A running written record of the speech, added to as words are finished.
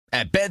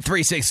At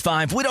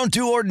Bet365, we don't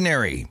do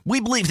ordinary. We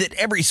believe that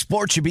every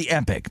sport should be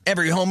epic.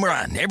 Every home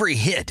run, every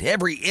hit,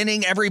 every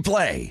inning, every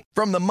play.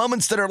 From the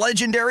moments that are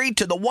legendary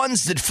to the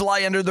ones that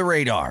fly under the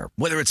radar.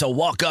 Whether it's a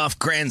walk-off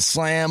grand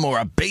slam or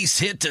a base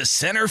hit to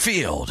center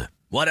field.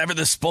 Whatever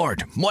the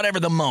sport, whatever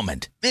the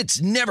moment.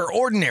 It's never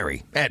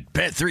ordinary at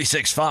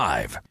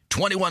Bet365.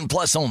 21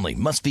 plus only.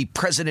 Must be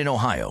present in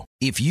Ohio.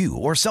 If you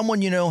or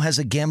someone you know has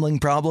a gambling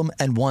problem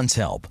and wants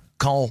help,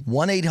 call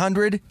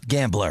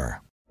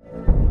 1-800-GAMBLER.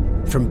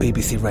 From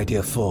BBC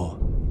Radio 4,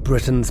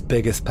 Britain's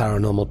biggest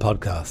paranormal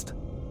podcast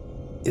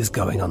is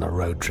going on a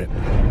road trip.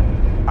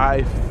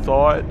 I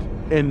thought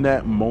in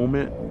that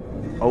moment,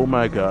 oh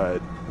my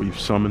God, we've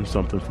summoned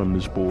something from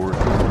this board.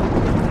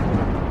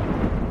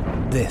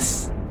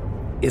 This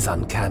is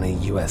Uncanny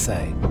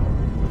USA.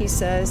 He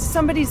says,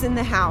 somebody's in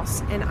the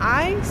house, and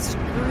I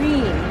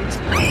screamed.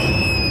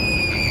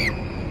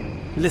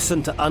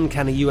 Listen to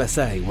Uncanny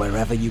USA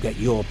wherever you get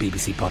your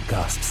BBC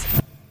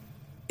podcasts,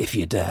 if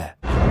you dare.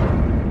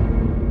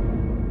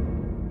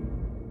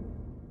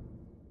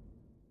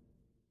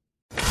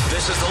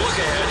 This is The Look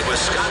Ahead with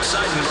Scott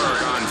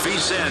Seidenberg on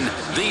VSiN,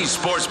 the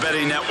Sports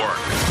Betting Network.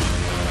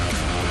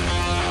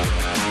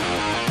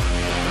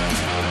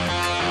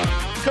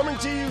 Coming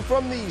to you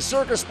from the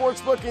Circa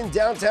Sportsbook in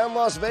downtown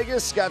Las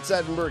Vegas, Scott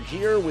Seidenberg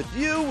here with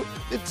you.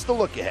 It's The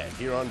Look Ahead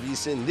here on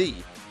VSiN, the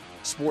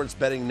Sports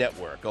Betting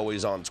Network.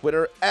 Always on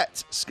Twitter,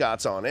 at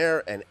Scott's On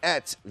Air and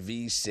at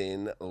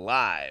VSiN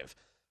Live.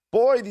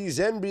 Boy, these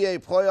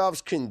NBA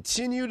playoffs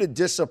continue to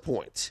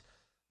disappoint.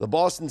 The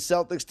Boston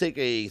Celtics take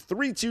a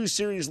 3-2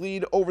 series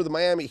lead over the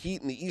Miami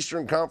Heat in the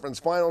Eastern Conference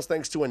Finals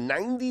thanks to a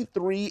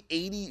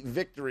 93-80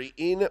 victory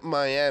in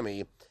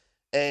Miami.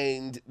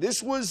 And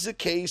this was a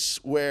case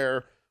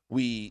where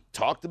we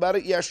talked about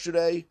it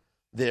yesterday.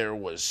 There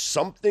was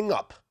something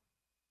up.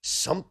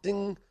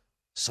 Something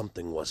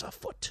was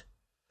afoot.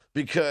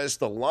 Because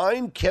the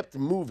line kept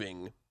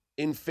moving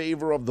in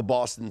favor of the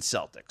Boston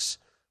Celtics.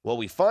 Well,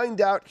 we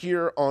find out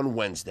here on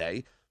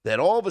Wednesday that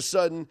all of a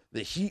sudden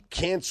the Heat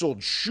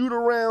canceled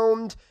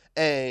shoot-around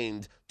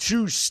and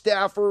 2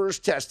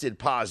 staffers tested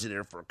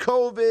positive for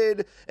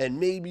COVID, and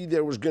maybe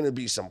there was going to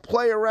be some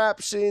player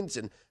absence,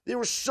 and there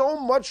was so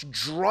much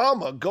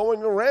drama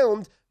going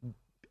around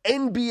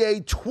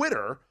NBA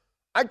Twitter,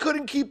 I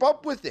couldn't keep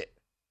up with it.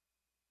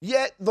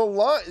 Yet the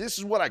line, this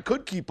is what I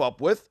could keep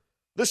up with,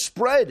 the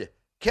spread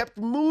kept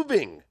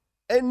moving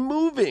and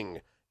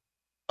moving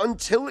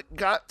until it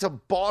got to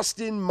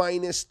Boston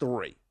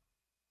 -3.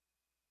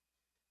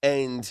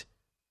 And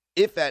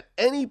if at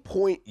any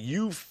point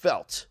you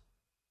felt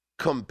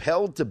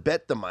compelled to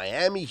bet the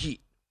Miami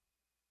Heat,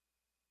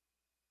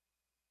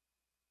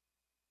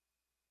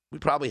 we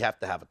probably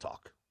have to have a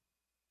talk.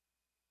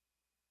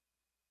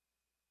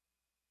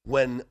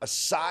 When a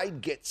side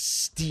gets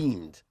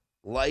steamed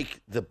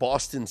like the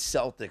Boston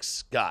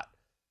Celtics got,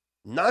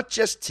 not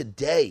just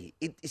today.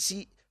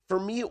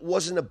 For me, it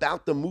wasn't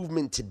about the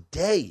movement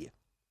today.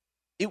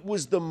 It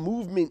was the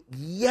movement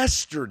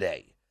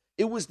yesterday.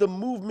 It was the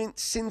movement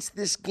since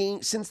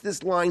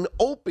this line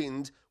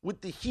opened with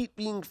the Heat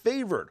being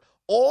favored.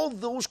 All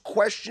those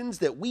questions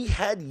that we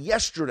had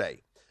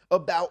yesterday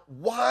about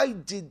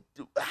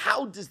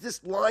how does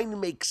this line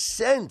make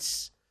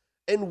sense?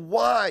 And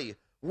why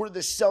were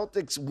the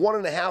Celtics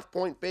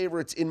 1.5-point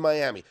favorites in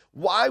Miami?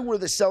 Why were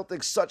the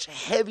Celtics such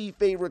heavy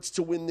favorites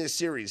to win this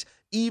series,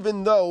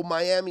 even though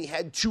Miami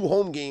had 2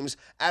 home games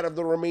out of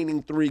the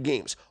remaining 3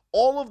 games?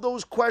 All of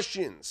those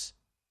questions,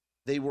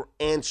 they were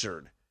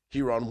answered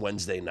here on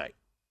Wednesday night.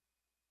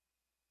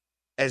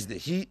 As the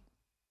Heat,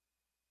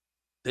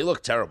 they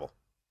look terrible.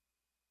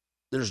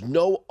 There's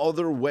no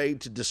other way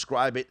to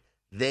describe it.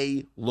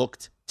 They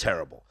looked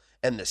terrible.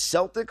 And the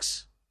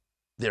Celtics,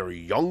 their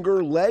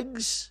younger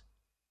legs,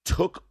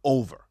 took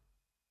over.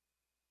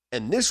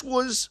 And this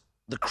was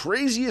the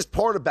craziest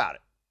part about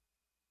it,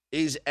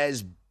 is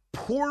as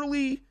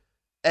poorly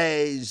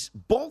as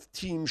both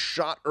teams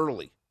shot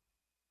early,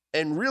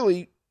 and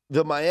really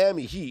the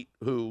Miami Heat,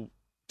 who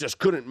just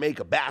couldn't make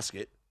a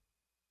basket,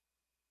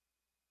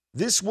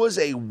 this was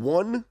a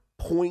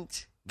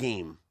 1-point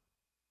game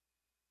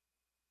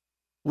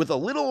with a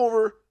little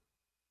over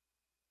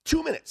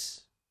 2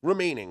 minutes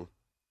remaining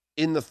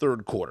in the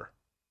third quarter.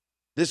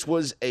 This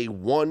was a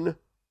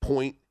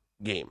 1-point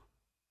game.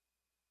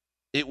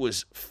 It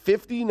was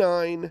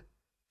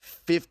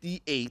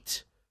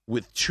 59-58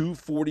 with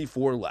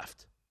 2:44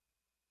 left.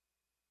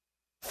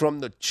 From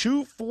the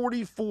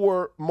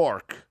 2:44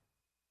 mark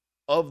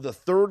of the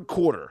third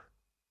quarter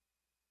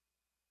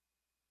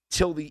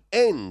till the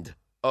end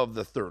of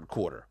the third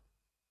quarter,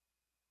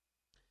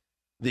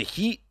 the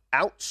Heat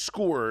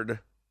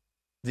outscored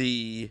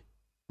the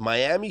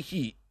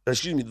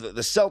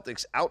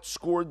Celtics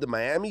outscored the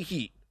Miami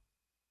Heat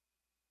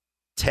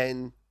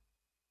 10-0.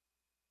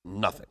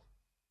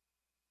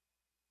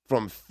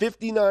 From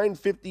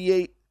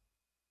 59-58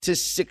 to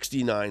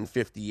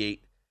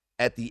 69-58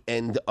 at the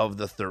end of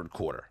the third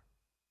quarter.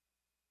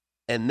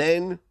 And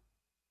then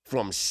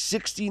from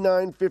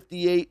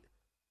 69-58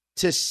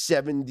 to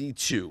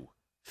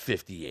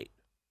 72-58.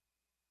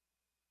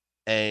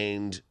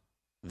 And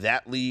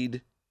that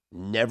lead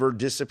never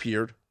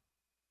disappeared.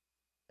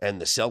 And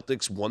the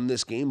Celtics won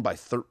this game by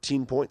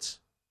 13 points.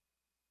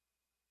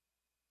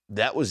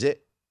 That was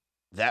it.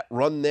 That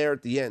run there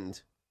at the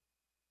end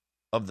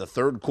of the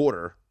third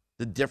quarter,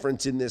 the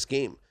difference in this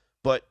game.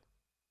 But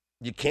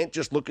you can't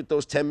just look at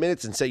those 10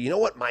 minutes and say, you know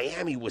what,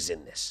 Miami was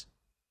in this.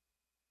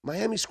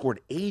 Miami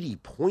scored 80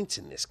 points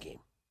in this game.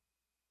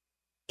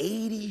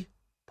 80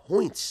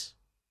 points.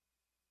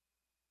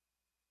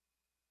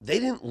 They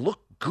didn't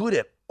look good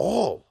at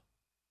all.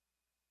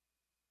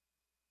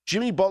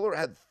 Jimmy Butler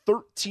had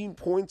 13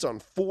 points on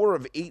 4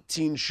 of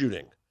 18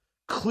 shooting.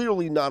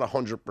 Clearly not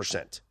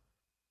 100%.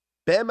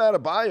 Bam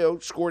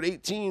Adebayo scored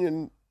 18,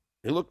 and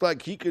it looked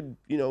like he could,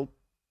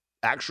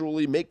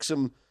 actually make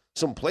some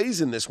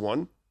plays in this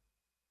one.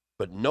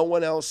 But no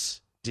one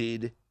else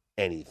did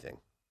anything.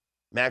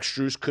 Max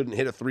Strus couldn't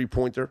hit a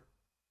three-pointer.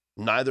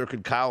 Neither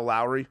could Kyle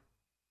Lowry.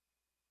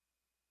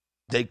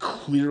 They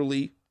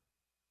clearly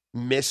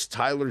missed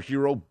Tyler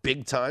Hero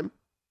big time.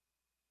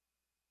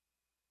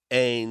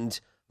 And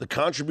the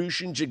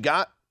contributions you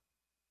got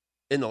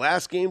in the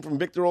last game from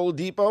Victor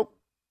Oladipo,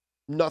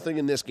 nothing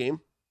in this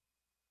game.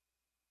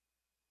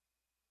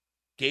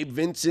 Gabe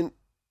Vincent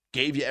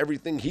gave you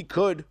everything he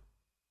could.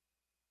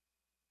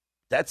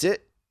 That's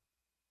it.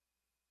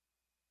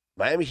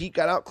 Miami Heat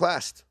got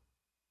outclassed.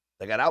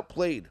 They got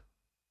outplayed.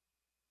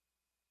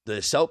 The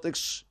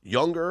Celtics,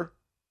 younger,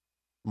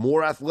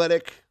 more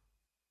athletic,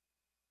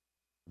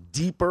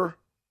 deeper.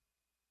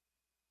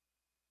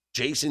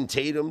 Jason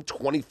Tatum,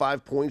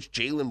 25 points.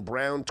 Jaylen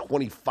Brown,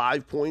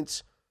 25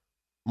 points.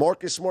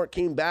 Marcus Smart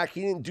came back.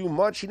 He didn't do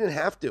much. He didn't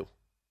have to.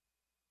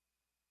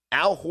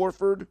 Al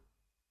Horford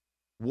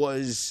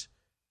was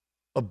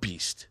a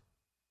beast.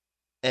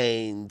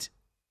 And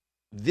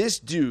this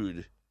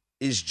dude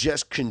is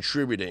just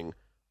contributing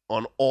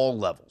on all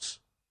levels.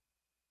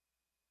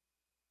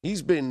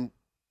 He's been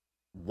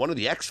one of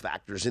the X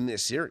factors in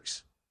this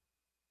series.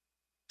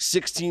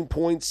 16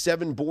 points,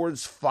 7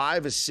 boards,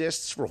 5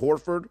 assists for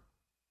Horford.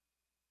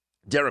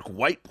 Derek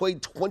White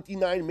played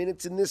 29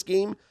 minutes in this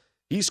game.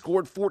 He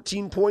scored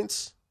 14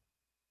 points.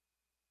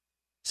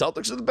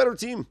 Celtics are the better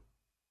team.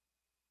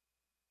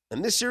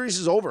 And this series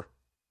is over.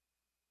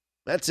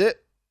 That's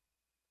it.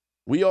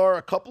 We are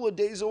a couple of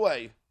days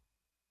away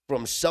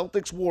from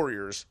Celtics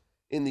Warriors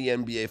in the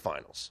NBA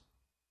Finals.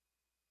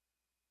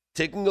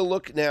 Taking a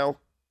look now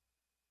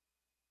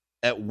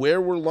at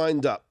where we're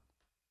lined up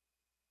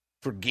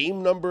for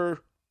game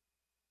number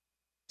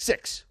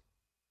 6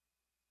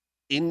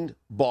 in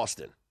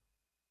Boston.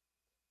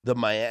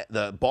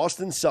 The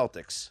Boston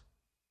Celtics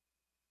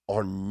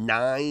are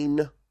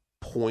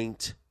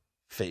 9-point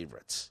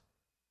favorites.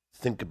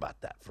 Think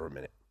about that for a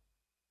minute.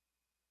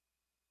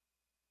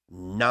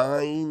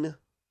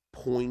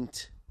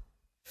 9-point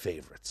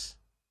favorites.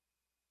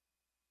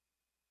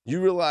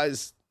 You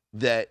realize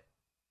that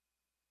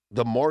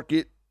the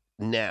market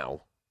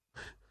now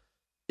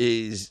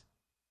is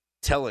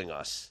telling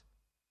us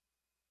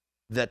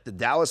that the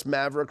Dallas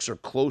Mavericks are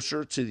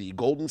closer to the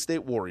Golden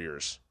State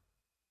Warriors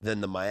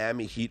than the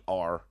Miami Heat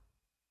are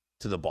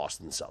to the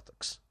Boston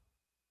Celtics.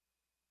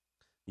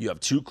 You have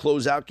 2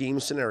 closeout game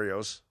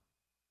scenarios,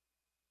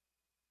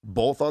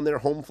 both on their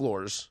home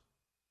floors.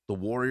 The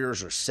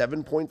Warriors are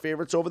 7-point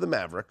favorites over the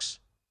Mavericks,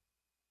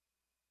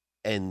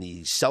 and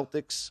the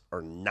Celtics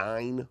are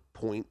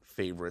 9-point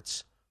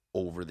favorites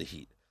over the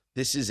Heat.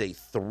 This is a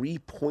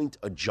 3-point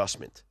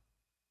adjustment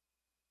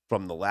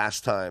from the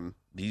last time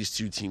these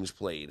two teams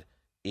played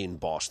in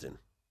Boston.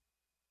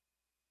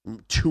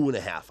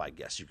 2.5, I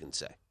guess you can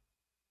say.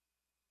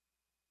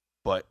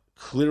 But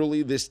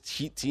clearly this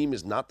Heat team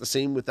is not the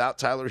same without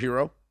Tyler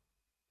Hero.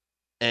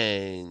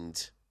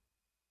 And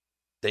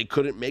they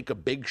couldn't make a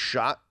big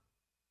shot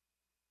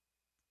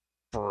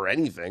for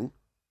anything.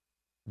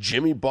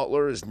 Jimmy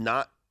Butler is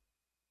not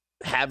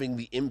having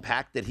the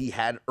impact that he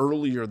had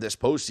earlier this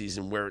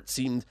postseason, where it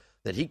seemed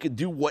that he could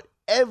do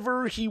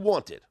whatever he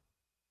wanted.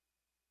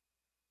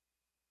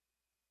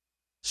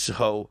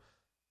 So,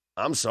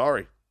 I'm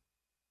sorry.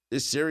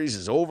 This series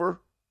is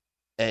over.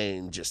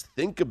 And just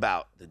think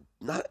about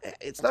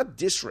it's not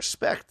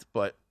disrespect,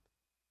 but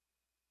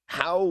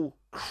how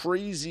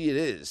crazy it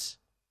is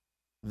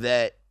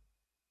that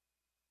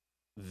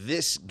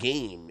this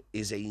game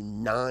is a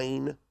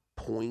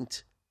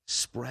 9-point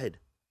spread.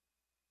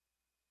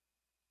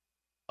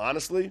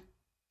 Honestly,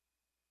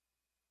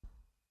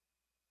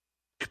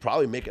 could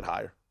probably make it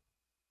higher.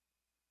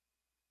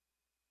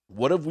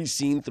 What have we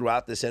seen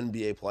throughout this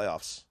NBA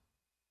playoffs?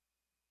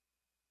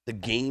 The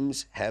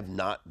games have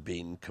not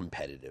been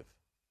competitive.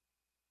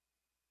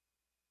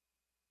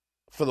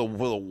 For the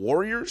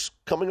Warriors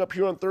coming up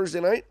here on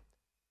Thursday night,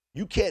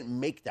 you can't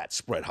make that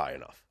spread high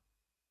enough.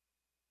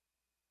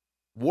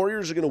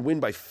 Warriors are going to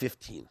win by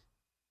 15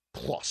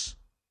 plus.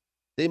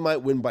 They might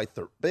win by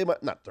 30.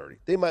 Not 30.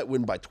 They might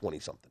win by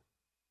 20-something.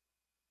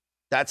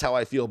 That's how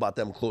I feel about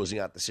them closing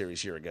out the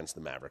series here against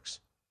the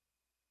Mavericks.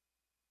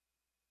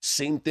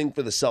 Same thing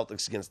for the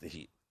Celtics against the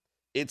Heat.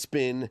 It's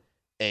been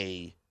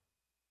a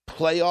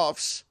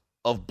playoffs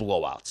of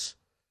blowouts.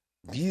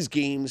 these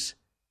games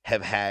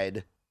have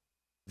had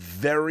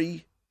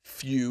very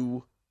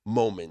few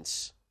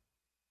moments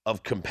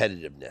of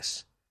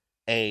competitiveness.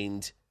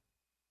 And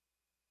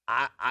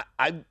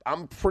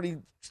I'm pretty...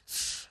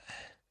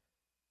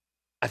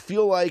 I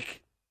feel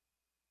like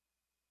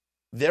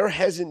there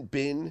hasn't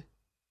been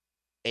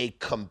a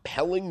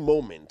compelling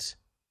moment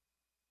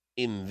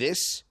in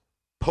this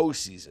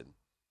postseason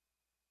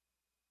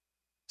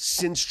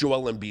since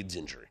Joel Embiid's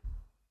injury.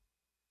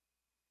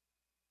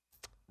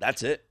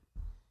 That's it.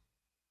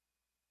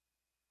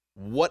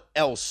 What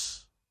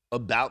else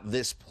about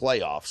this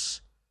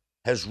playoffs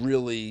has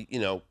really,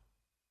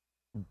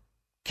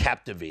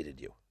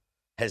 captivated you,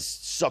 has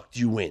sucked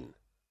you in?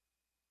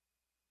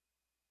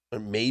 Or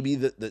maybe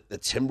the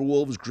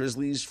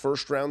Timberwolves-Grizzlies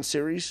first-round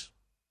series?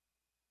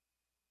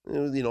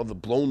 The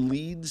blown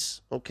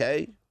leads,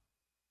 okay.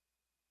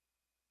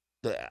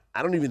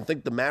 I don't even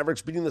think the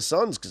Mavericks beating the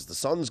Suns because the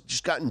Suns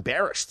just got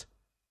embarrassed.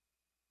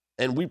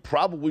 And we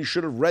probably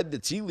should have read the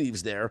tea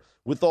leaves there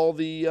with all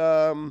the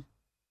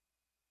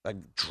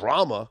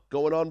drama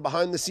going on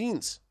behind the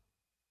scenes.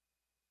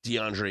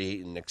 DeAndre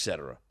Ayton,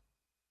 etc.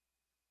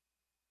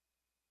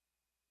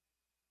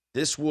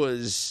 This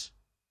was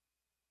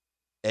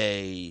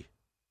a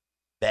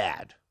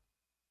bad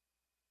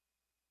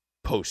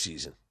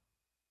postseason.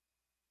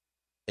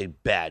 A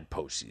bad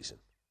postseason.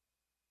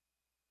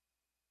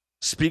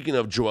 Speaking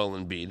of Joel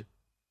Embiid,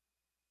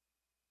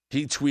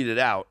 he tweeted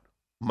out,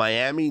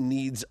 Miami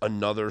needs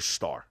another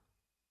star.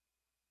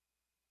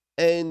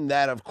 And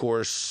that, of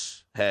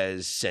course,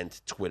 has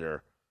sent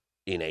Twitter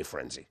in a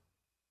frenzy.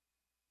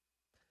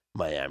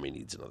 Miami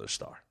needs another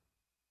star.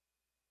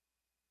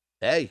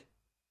 Hey,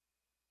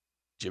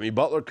 Jimmy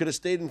Butler could have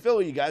stayed in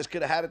Philly. You guys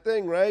could have had a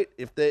thing, right?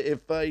 If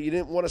you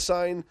didn't want to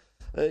sign,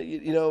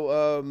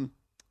 who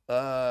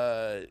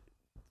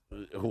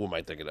am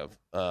I thinking of?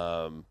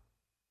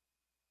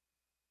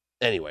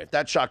 Anyway, if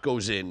that shot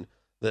goes in,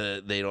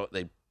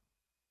 the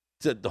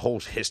whole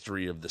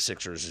history of the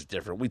Sixers is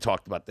different. We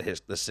talked about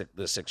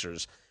the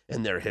Sixers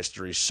and their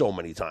history so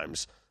many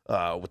times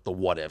with the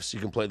what ifs. You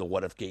can play the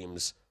what if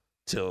games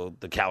till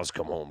the cows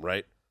come home,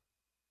 right?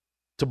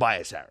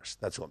 Tobias Harris,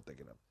 that's what I'm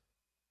thinking of.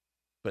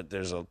 But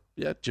there's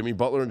Jimmy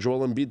Butler and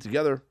Joel Embiid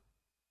together.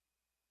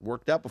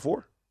 Worked out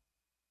before.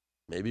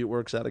 Maybe it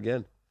works out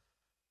again.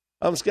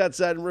 I'm Scott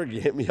Seidenberg.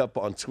 You hit me up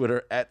on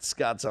Twitter at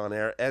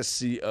ScottsOnAir,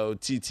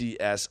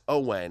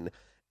 ScottsOnair.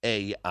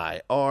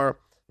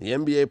 The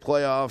NBA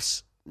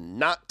playoffs,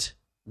 not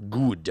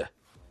good.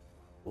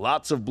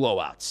 Lots of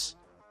blowouts.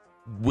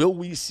 Will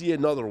we see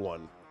another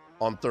one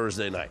on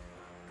Thursday night?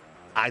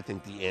 I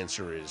think the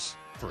answer is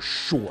for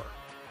sure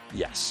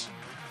yes.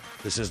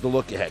 This is The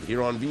Look Ahead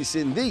here on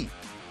VSiN, the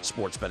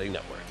Sports Betting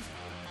Network.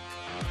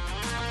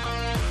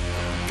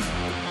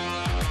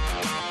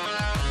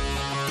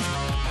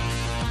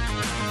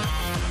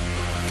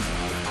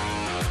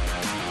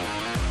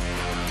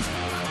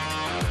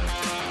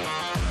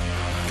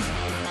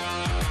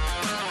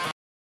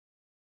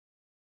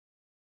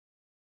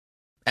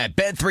 At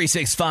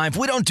Bet365,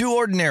 we don't do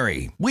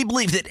ordinary. We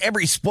believe that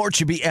every sport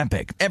should be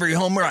epic. Every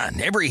home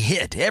run, every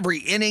hit, every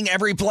inning,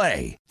 every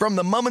play. From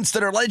the moments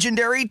that are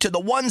legendary to the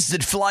ones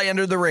that fly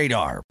under the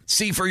radar.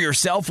 See for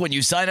yourself when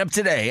you sign up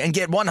today and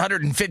get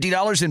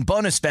 $150 in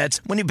bonus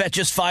bets when you bet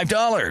just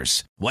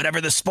 $5.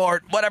 Whatever the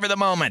sport, whatever the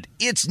moment,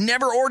 it's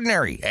never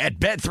ordinary at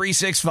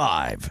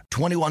Bet365.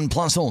 21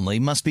 plus only.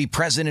 Must be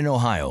present in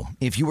Ohio.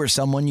 If you or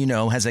someone you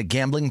know has a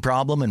gambling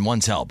problem and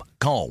wants help,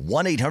 call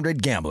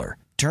 1-800-GAMBLER.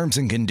 Terms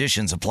and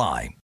conditions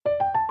apply.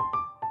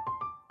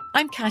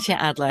 I'm Katya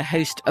Adler,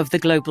 host of The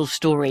Global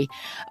Story.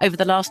 Over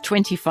the last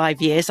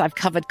 25 years, I've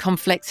covered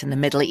conflicts in the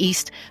Middle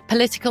East,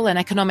 political and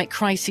economic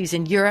crises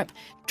in Europe,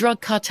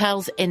 drug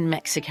cartels in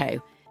Mexico.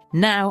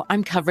 Now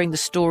I'm covering the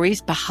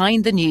stories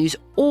behind the news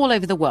all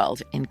over the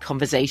world in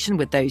conversation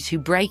with those who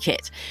break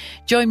it.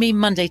 Join me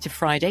Monday to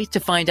Friday to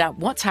find out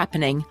what's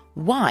happening,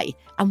 why,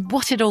 and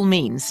what it all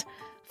means.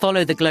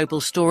 Follow The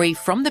Global Story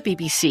from the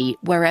BBC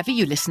wherever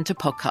you listen to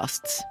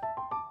podcasts.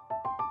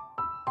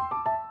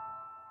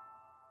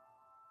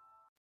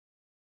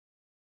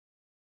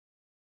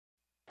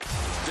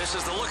 This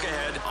is The Look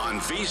Ahead on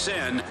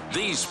VSiN,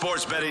 the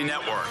Sports Betting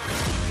Network.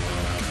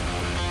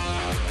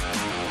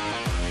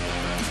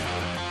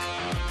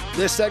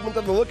 This segment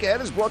of The Look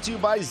Ahead is brought to you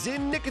by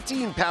Zyn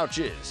Nicotine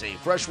Pouches, a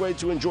fresh way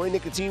to enjoy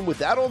nicotine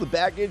without all the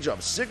baggage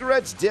of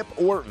cigarettes, dip,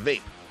 or vape.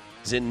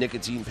 Zyn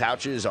Nicotine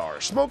Pouches are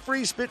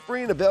smoke-free,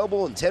 spit-free, and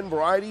available in 10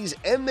 varieties,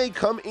 and they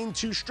come in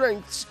 2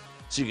 strengths,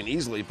 so you can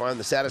easily find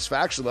the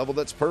satisfaction level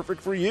that's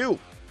perfect for you.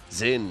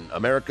 Zyn,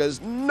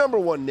 America's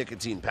 #1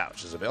 nicotine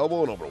pouch, is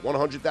available in over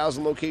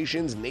 100,000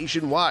 locations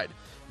nationwide.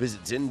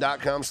 Visit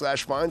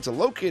Zyn.com/find to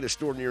locate a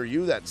store near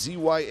you. That's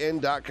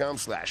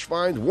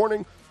ZYN.com/find.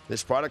 Warning,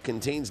 this product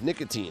contains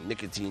nicotine.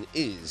 Nicotine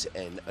is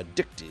an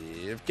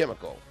addictive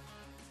chemical.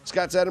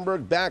 Scott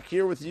Seidenberg back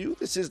here with you.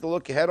 This is The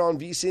Look Ahead on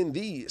VSiN,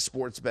 the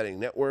Sports Betting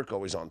Network.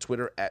 Always on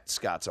Twitter at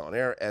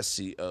ScottsOnAir,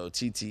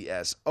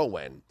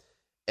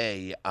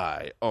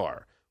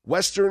 ScottsOnAir.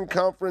 Western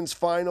Conference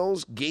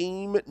Finals,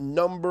 game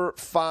number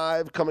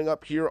 5 coming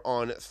up here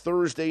on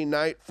Thursday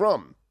night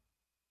from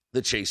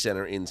the Chase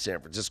Center in San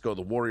Francisco.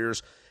 The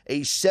Warriors, a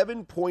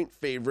 7-point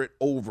favorite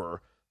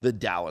over the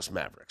Dallas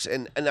Mavericks.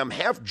 And I'm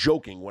half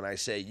joking when I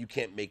say you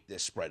can't make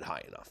this spread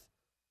high enough.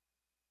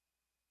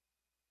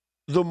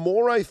 The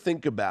more I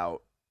think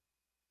about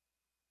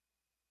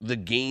the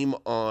game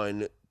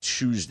on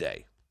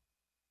Tuesday,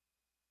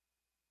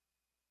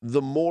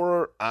 the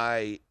more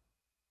I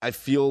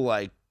feel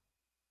like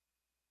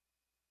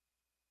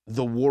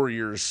the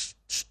Warriors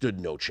stood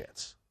no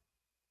chance.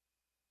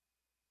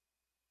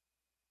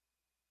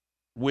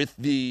 With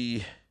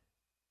the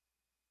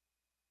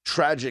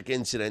tragic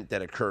incident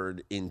that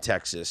occurred in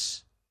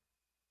Texas,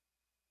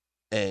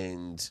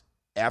 and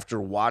after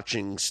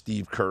watching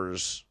Steve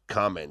Kerr's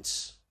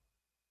comments,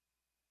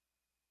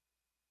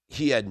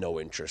 he had no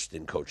interest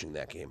in coaching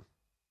that game.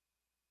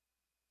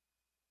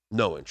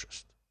 No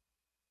interest.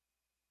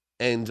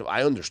 And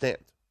I understand.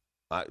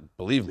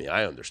 Believe me,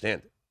 I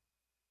understand it.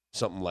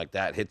 Something like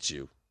that hits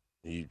you.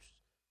 You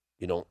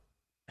don't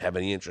have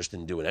any interest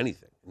in doing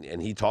anything.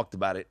 And he talked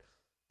about it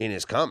in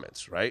his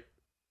comments, right?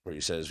 Where he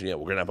says, we're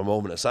going to have a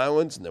moment of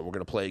silence, and then we're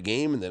going to play a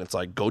game, and then it's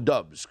like, go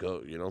Dubs,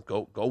 go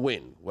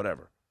win,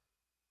 whatever.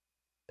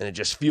 And it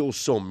just feels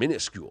so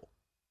minuscule.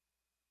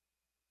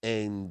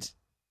 And,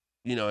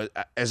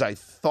 as I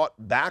thought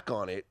back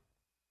on it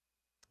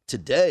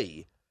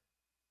today,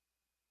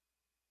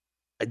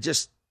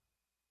 it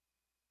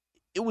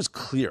was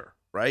clear,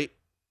 right?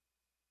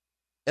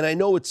 And I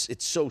know it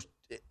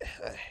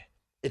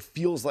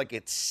feels like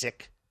it's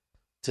sick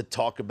to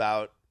talk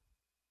about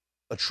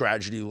a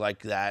tragedy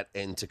like that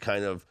and to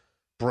kind of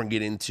bring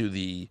it into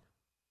the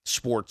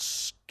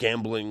sports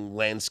gambling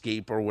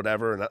landscape or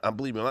whatever. And I'm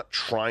not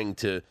trying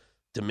to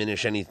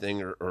diminish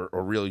anything or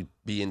really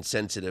be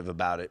insensitive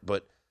about it,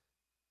 but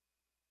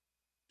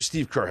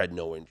Steve Kerr had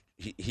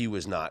he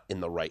was not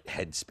in the right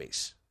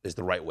headspace, is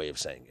the right way of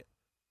saying it,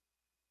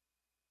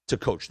 to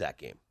coach that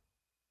game.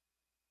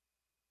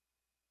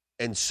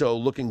 And so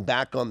looking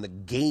back on the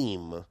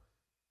game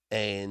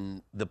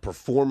and the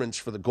performance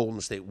for the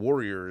Golden State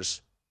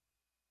Warriors,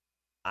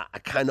 I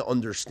kind of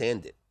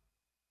understand it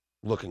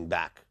looking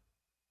back.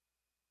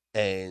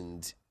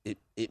 And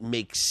it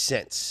makes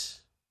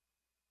sense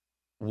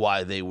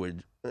why they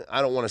would,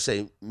 I don't want to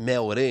say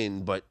mail it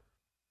in, but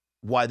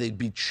why they'd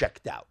be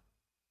checked out.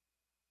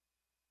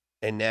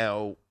 And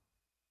now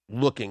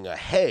looking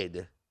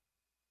ahead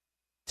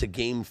to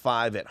Game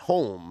 5 at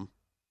home,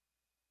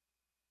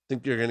 I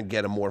think you're going to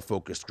get a more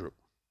focused group.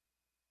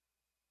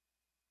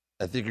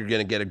 I think you're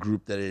going to get a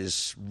group that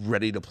is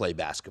ready to play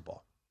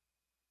basketball.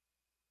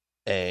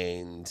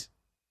 And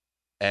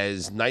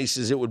as nice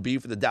as it would be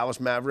for the Dallas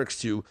Mavericks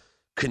to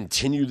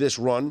continue this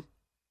run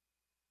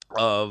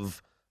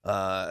of,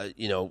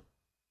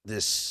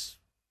 this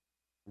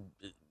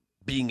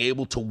being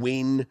able to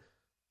win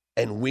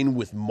and win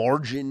with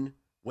margin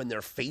when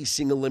they're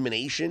facing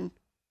elimination,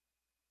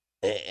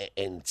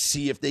 and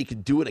see if they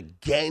could do it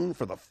again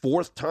for the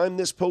 4th time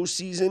this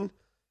postseason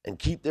and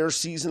keep their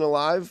season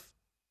alive,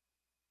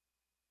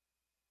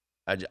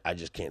 I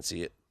just can't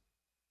see it.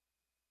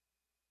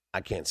 I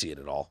can't see it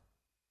at all.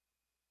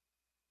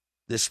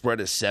 This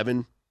spread is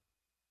 7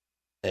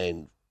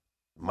 and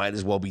might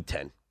as well be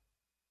 10.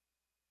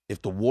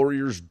 If the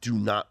Warriors do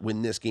not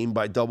win this game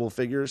by double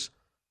figures,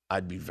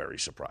 I'd be very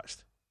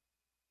surprised.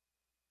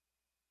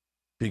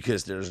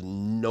 Because there's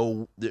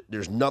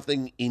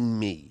nothing in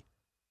me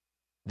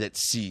that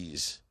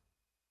sees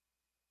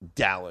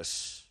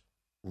Dallas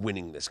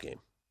winning this game.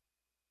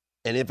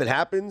 And if it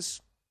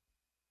happens,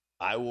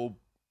 I will,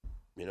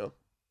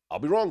 I'll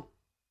be wrong.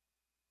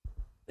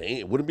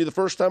 It wouldn't be the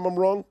first time I'm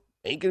wrong.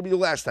 Ain't going to be the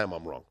last time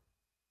I'm wrong.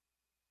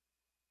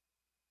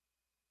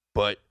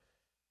 But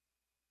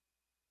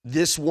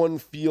this one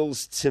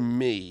feels to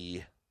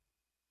me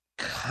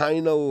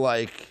kind of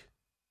like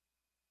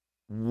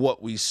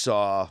what we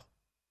saw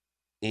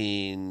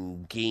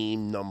in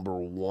game number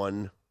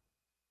 1,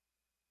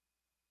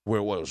 where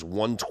it was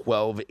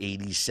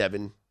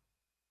 112-87.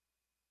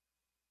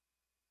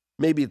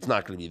 Maybe it's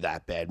not going to be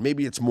that bad.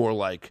 Maybe it's more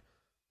like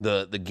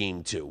the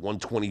game 2,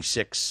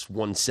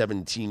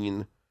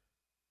 126-117.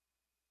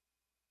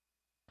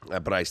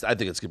 But I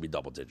think it's going to be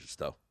double digits,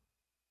 though.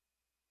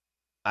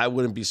 I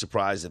wouldn't be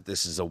surprised if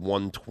this is a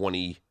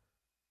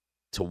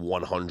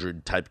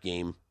 120-100 type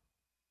game,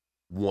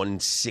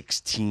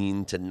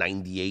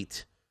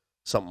 116-98,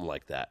 something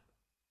like that.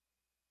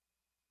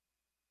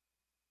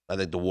 I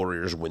think the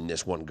Warriors win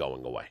this one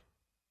going away.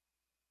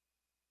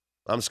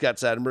 I'm Scott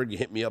Seidenberg. You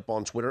hit me up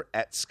on Twitter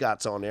at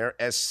ScottsOnAir,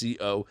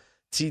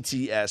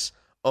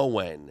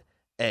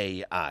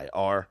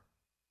 SCOTTSONAIR.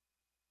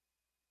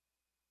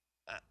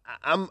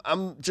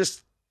 I'm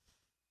just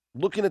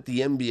looking at the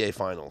NBA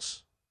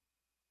Finals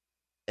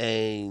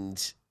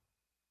and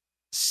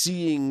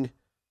seeing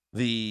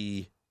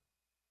the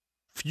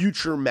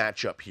future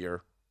matchup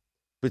here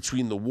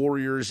between the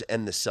Warriors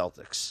and the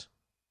Celtics.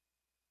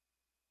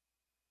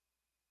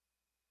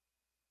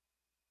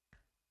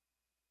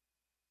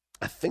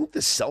 I think the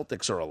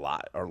Celtics are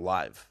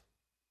live.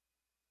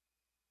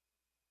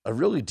 I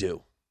really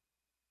do.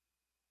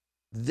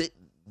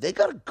 They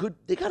got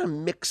a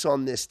mix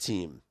on this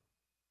team.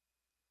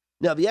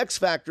 Now, the X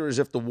factor is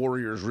if the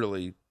Warriors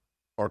really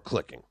are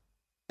clicking.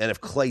 And if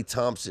Klay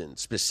Thompson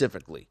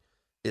specifically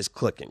is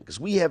clicking. Because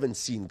we haven't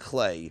seen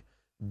Klay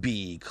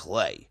be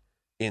Klay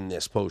in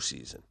this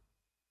postseason.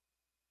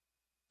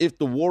 If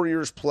the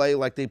Warriors play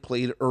like they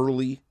played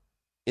early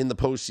in the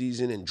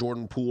postseason and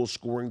Jordan Poole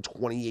scoring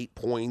 28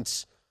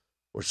 points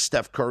or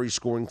Steph Curry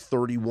scoring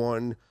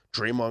 31,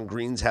 Draymond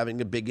Green's having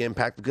a big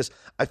impact, because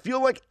I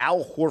feel like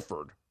Al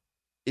Horford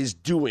is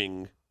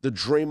doing the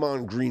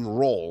Draymond Green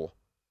role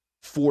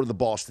for the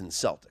Boston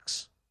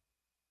Celtics.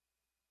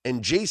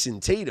 And Jason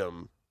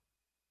Tatum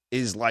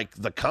is like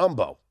the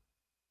combo,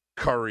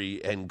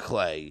 Curry and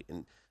Klay.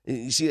 And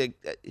you see,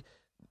 like,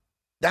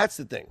 that's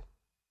the thing.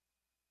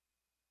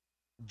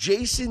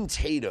 Jason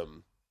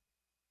Tatum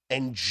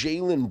and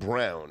Jaylen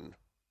Brown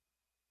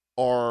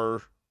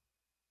are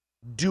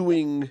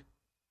doing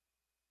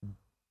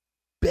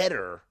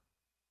better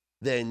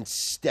than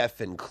Steph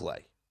and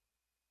Klay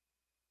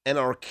and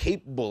are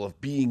capable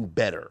of being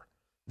better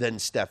than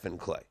Steph and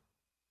Klay.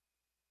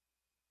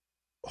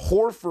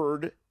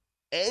 Horford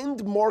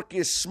and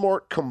Marcus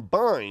Smart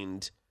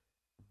combined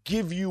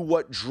give you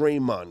what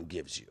Draymond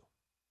gives you.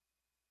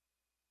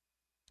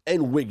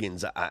 And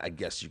Wiggins, I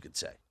guess you could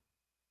say.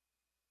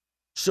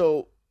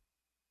 So,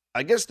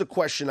 I guess the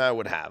question I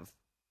would have,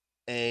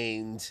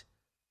 and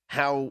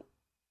how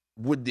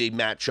would they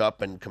match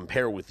up and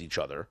compare with each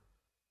other,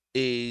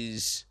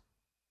 is,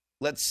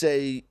 let's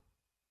say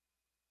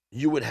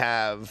you would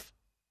have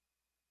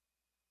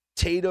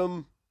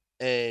Tatum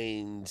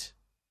and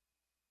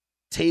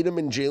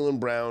Jaylen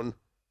Brown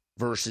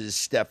versus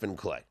Steph and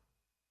Klay.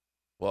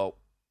 Well,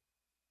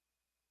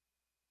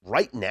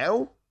 right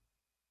now,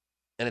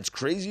 and it's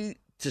crazy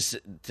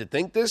to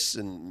think this,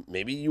 and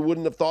maybe you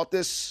wouldn't have thought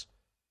this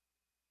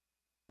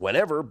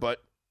whenever,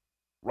 but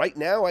right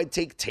now I'd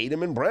take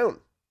Tatum and Brown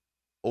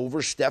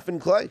over Steph and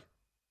Klay.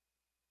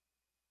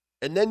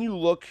 And then you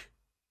look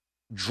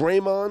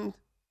Draymond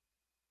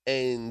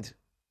and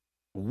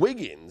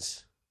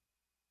Wiggins,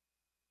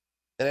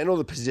 and I know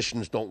the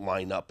positions don't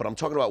line up, but I'm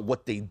talking about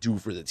what they do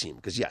for the team.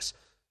 Because, yes,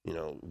 you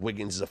know,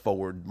 Wiggins is a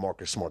forward,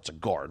 Marcus Smart's a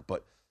guard,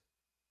 but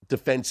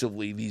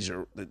defensively,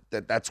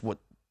 that's what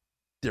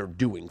they're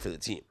doing for the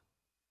team.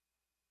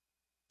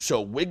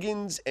 So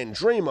Wiggins and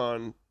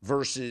Draymond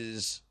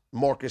versus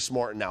Marcus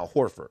Smart and Al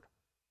Horford.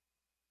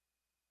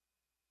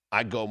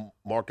 I go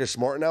Marcus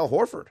Smart and Al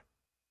Horford.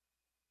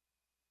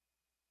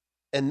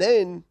 And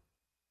then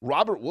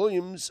Robert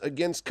Williams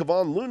against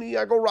Kevon Looney,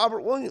 I go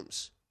Robert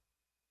Williams.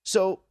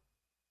 So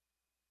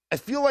I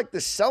feel like the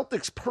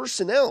Celtics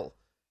personnel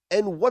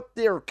and what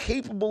they're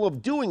capable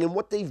of doing and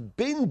what they've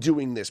been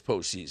doing this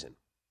postseason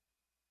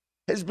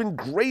has been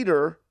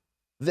greater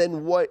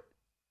than what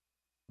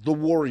the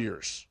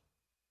Warriors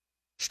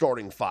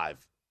starting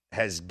five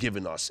has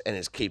given us and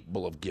is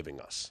capable of giving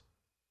us.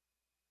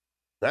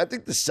 And I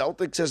think the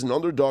Celtics as an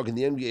underdog in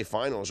the NBA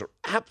Finals are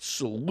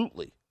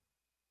absolutely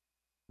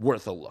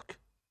worth a look.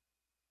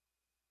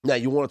 Now,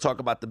 you want to talk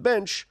about the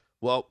bench?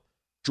 Well,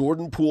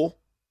 Jordan Poole,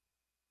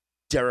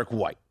 Derek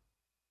White.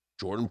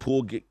 Jordan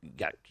Poole, you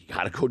got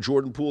to go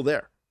Jordan Poole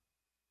there.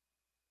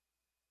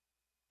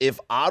 If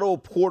Otto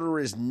Porter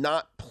is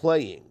not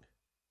playing,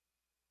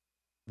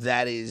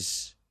 that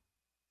is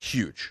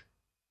huge.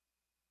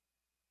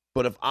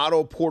 But if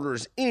Otto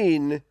Porter's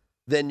in,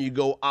 then you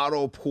go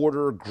Otto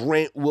Porter,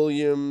 Grant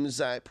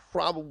Williams. I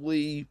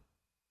probably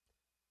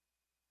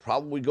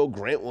go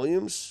Grant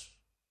Williams.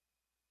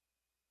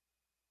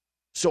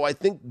 So I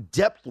think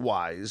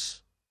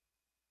depth-wise,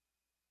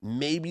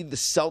 maybe the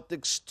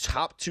Celtics'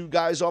 top two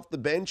guys off the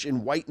bench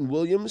in White and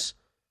Williams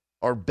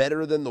are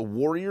better than the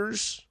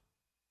Warriors'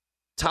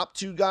 top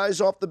two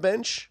guys off the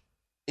bench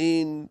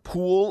in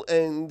Poole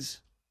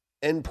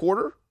and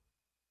Porter,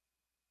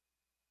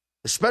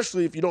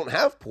 especially if you don't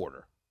have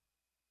Porter.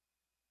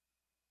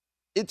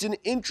 It's an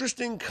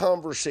interesting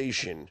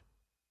conversation.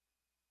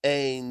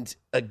 And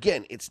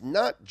again, it's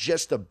not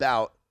just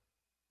about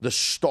the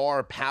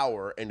star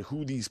power and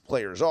who these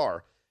players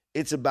are.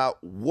 It's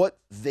about what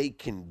they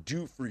can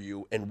do for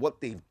you and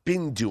what they've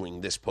been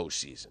doing this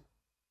postseason.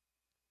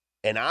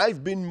 And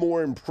I've been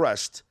more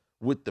impressed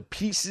with the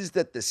pieces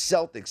that the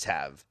Celtics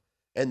have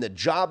and the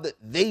job that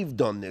they've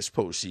done this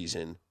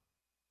postseason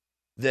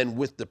than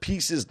with the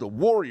pieces the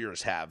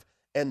Warriors have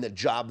and the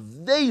job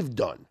they've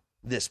done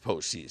this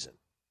postseason.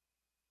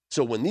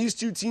 So when these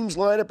two teams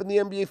line up in the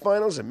NBA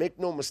Finals, and make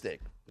no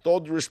mistake, with all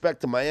due respect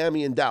to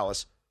Miami and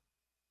Dallas,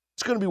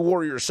 it's going to be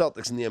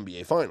Warriors-Celtics in the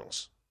NBA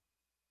Finals.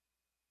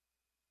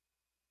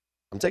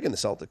 I'm taking the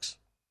Celtics.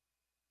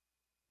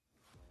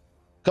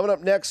 Coming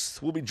up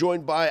next, we'll be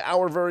joined by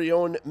our very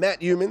own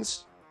Matt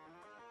Youmans.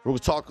 We'll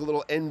talk a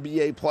little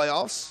NBA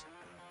playoffs,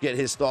 get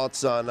his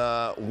thoughts on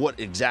what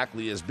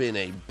exactly has been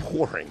a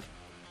boring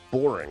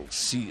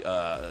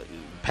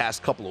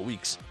past couple of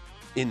weeks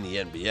in the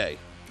NBA,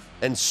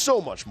 and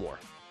so much more.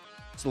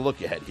 It's the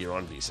look ahead here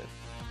on VSiN.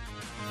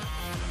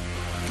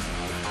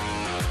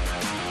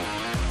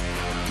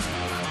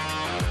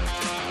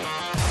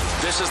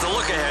 This is the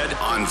Look Ahead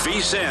on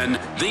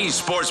VSiN, the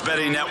Sports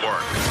Betting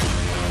Network.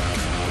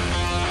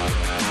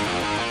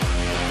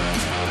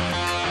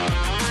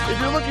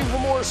 If you're looking for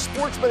more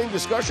sports betting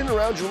discussion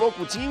around your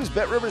local teams,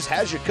 BetRivers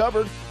has you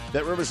covered.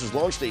 BetRivers has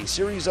launched a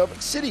series of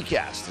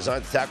CityCasts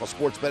designed to tackle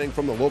sports betting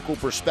from the local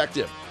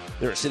perspective.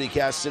 There are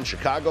CityCasts in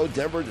Chicago,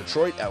 Denver,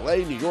 Detroit, LA,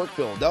 New York,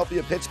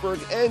 Philadelphia,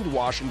 Pittsburgh, and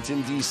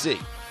Washington, D.C.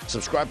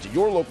 Subscribe to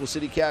your local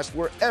CityCast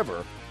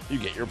wherever you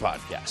get your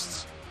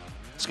podcasts.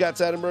 Scott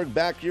Seidenberg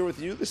back here with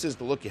you. This is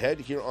the Look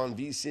Ahead here on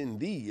VSiN,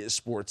 the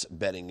Sports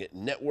Betting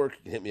Network.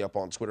 You can hit me up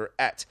on Twitter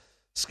at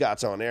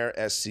ScottsOnAir,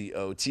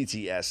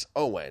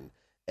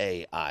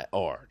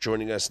 ScottsOnAir.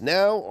 Joining us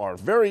now, our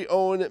very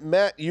own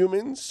Matt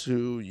Youmans,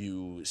 who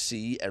you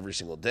see every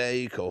single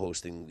day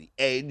co-hosting The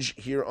Edge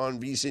here on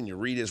VSiN. You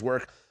read his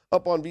work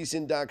up on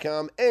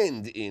VSiN.com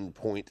and in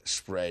Point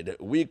Spread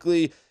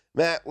Weekly.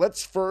 Matt,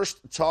 let's first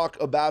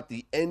talk about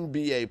the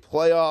NBA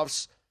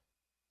playoffs.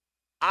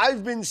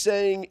 I've been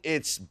saying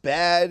it's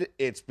bad.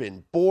 It's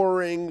been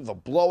boring. The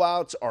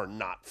blowouts are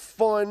not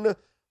fun.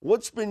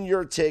 What's been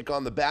your take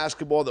on the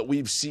basketball that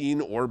we've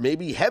seen or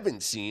maybe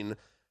haven't seen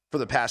for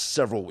the past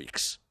several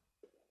weeks?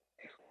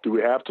 Do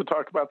we have to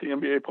talk about the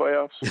NBA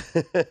playoffs?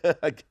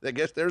 I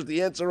guess there's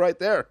the answer right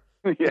there.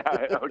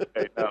 Yeah,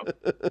 okay. No.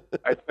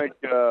 I think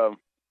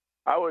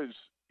I was,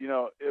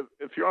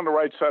 if you're on the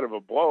right side of a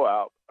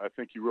blowout, I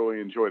think you really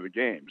enjoy the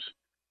games.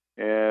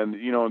 And,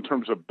 in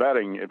terms of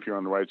betting, if you're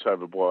on the right side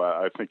of a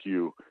blowout, I think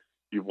you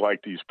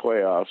like these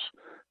playoffs.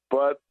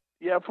 But,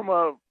 yeah, from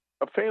a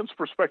fan's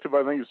perspective,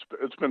 I think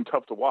it's been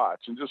tough to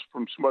watch. And just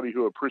from somebody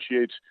who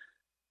appreciates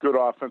good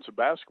offensive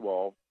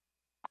basketball,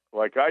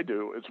 like I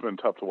do, it's been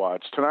tough to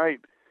watch.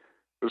 Tonight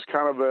was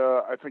kind of,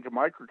 I think, a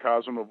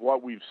microcosm of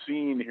what we've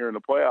seen here in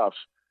the playoffs.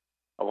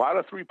 A lot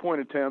of three-point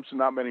attempts and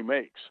not many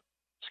makes.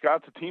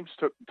 Scott, the teams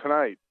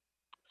tonight,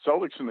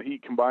 Celtics and the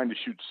Heat combined to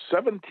shoot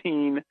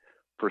 17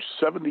 for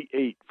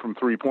 78 from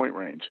three-point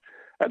range.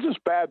 That's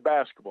just bad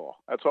basketball.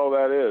 That's all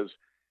that is.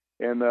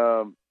 And,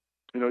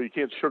 you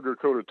can't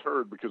sugarcoat a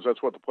turd because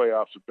that's what the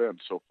playoffs have been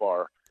so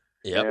far.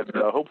 Yep.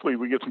 And hopefully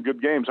we get some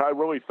good games. I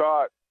really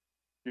thought,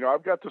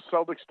 I've got the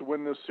Celtics to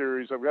win this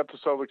series. I've got the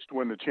Celtics to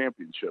win the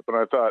championship. And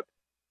I thought,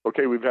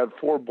 okay, we've had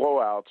 4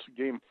 blowouts.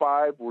 Game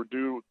 5, we're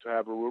due to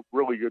have a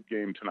really good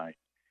game tonight.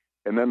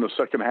 And then the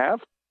second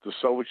half, the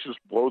Celtics just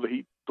blow the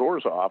Heat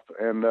doors off,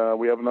 and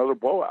we have another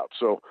blowout.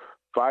 So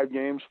 5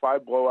 games,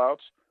 5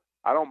 blowouts.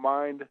 I don't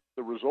mind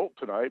the result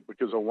tonight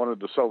because I wanted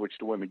the Celtics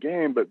to win the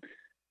game, but,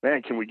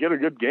 man, can we get a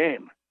good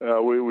game?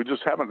 We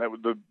just haven't.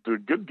 The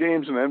good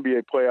games in the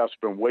NBA playoffs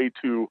have been way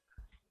too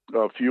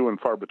few and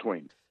far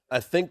between.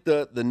 I think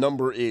the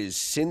number is,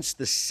 since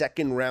the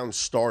second round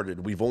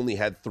started, we've only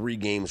had 3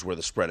 games where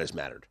the spread has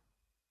mattered.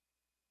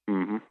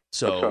 Mm-hmm.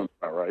 So that sounds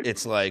about right.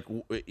 It's like,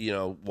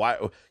 why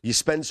you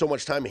spend so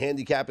much time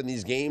handicapping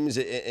these games,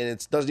 and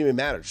it doesn't even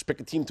matter. Just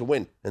pick a team to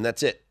win, and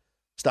that's it.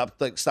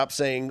 Stop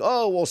saying,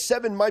 oh, well,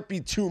 7 might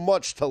be too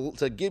much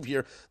to give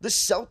here. The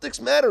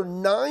Celtics matter.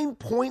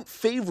 9-point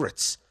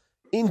favorites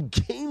in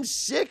Game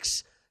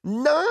 6.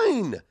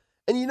 9.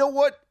 And you know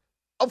what?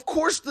 Of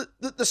course,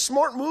 the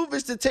smart move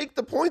is to take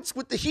the points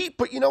with the Heat,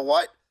 but you know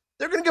what?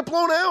 They're going to get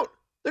blown out.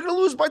 They're going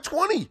to lose by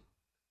 20.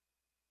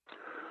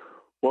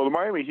 Well, the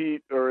Miami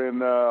Heat are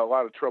in a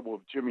lot of trouble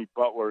if Jimmy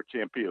Butler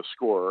can't be a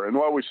scorer. And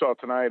what we saw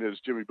tonight is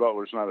Jimmy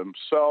Butler's not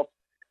himself.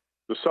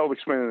 The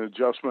Celtics made an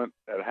adjustment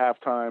at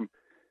halftime.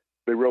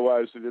 They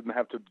realized they didn't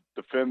have to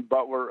defend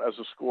Butler as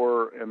a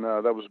scorer, and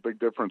that was a big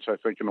difference, I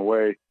think, in a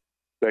way.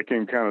 That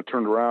game kind of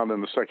turned around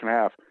in the second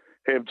half.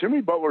 Hey, if Jimmy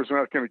Butler's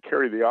not going to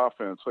carry the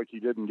offense like he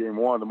did in Game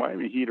 1, the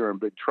Miami Heat are in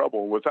big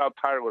trouble. Without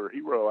Tyler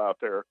Hero out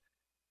there,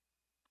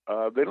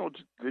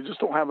 they just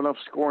don't have enough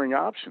scoring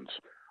options.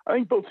 I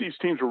think both these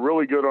teams are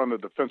really good on the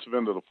defensive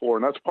end of the floor,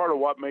 and that's part of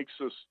what makes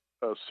this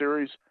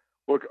series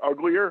look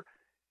uglier.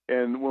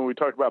 And when we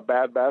talk about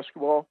bad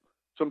basketball,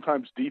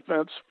 sometimes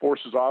defense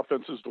forces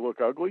offenses to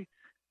look ugly,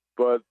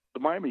 but the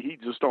Miami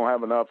Heat just don't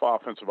have enough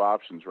offensive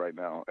options right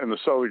now. And the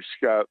Celtics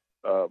got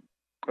a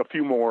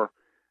few more.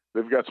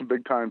 They've got some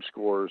big-time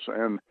scores,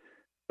 and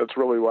that's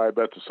really why I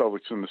bet the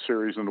Celtics in the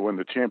series and to win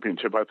the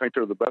championship. I think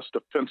they're the best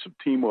defensive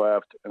team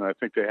left, and I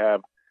think they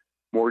have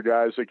more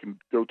guys they can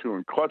go to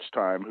in clutch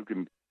time who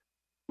can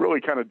really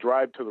kind of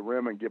drive to the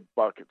rim and get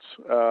buckets.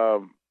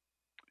 A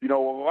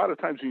lot of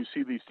times when you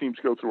see these teams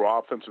go through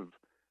offensive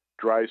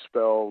dry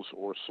spells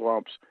or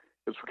slumps,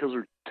 it's because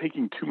they're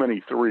taking too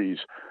many threes.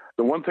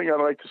 The one thing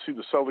I'd like to see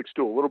the Celtics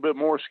do a little bit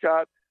more,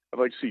 Scott, I'd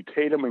like to see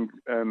Tatum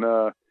and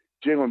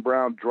Jaylen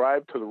Brown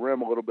drive to the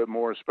rim a little bit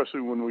more,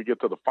 especially when we get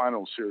to the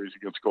final series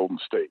against Golden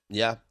State.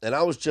 Yeah, and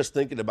I was just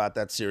thinking about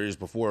that series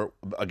before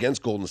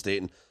against Golden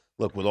State, and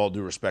look, with all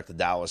due respect to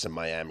Dallas and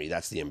Miami,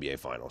 that's the NBA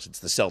Finals. It's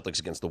the Celtics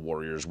against the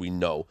Warriors. We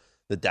know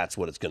that that's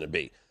what it's going to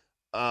be.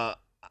 I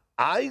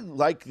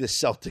like the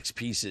Celtics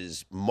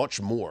pieces much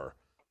more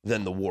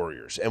than the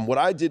Warriors. And what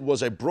I did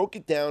was I broke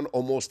it down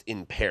almost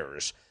in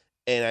pairs.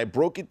 And I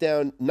broke it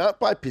down not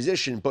by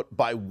position, but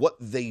by what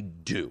they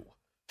do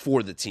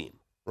for the team,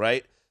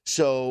 right?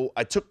 So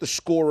I took the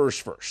scorers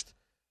first.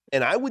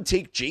 And I would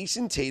take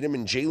Jason Tatum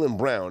and Jaylen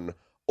Brown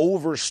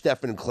over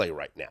Stephen Clay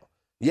right now.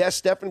 Yes,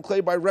 Stephen Clay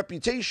by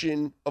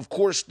reputation, of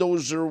course,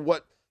 those are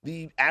what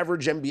the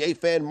average NBA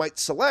fan might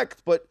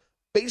select, but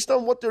based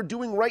on what they're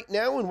doing right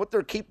now and what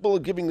they're capable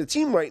of giving the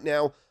team right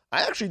now,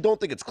 I actually don't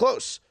think it's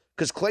close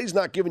because Clay's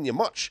not giving you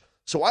much.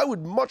 So I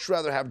would much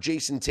rather have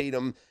Jason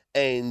Tatum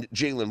and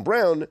Jaylen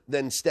Brown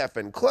than Steph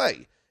and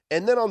Clay.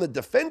 And then on the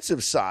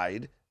defensive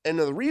side and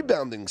on the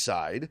rebounding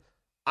side,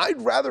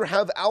 I'd rather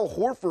have Al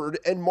Horford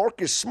and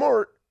Marcus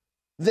Smart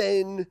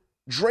than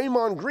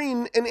Draymond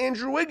Green and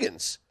Andrew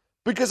Wiggins.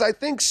 Because I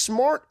think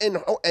Smart and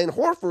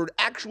Horford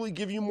actually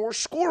give you more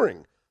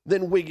scoring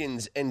than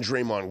Wiggins and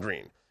Draymond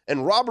Green.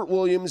 And Robert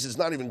Williams is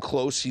not even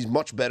close. He's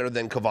much better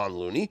than Kevon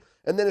Looney.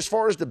 And then as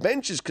far as the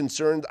bench is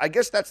concerned, I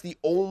guess that's the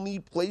only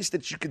place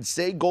that you could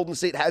say Golden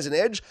State has an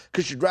edge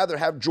because you'd rather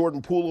have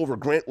Jordan Poole over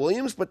Grant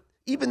Williams. But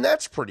even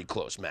that's pretty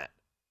close, Matt.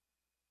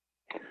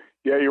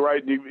 Yeah, you're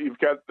right. You've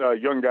got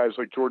young guys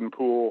like Jordan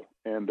Poole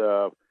and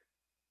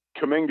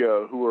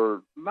Kuminga who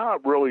are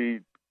not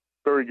really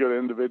very good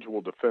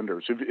individual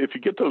defenders. If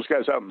you get those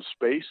guys out in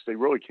space, they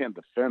really can't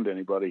defend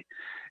anybody.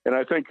 And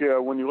I think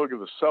when you look at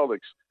the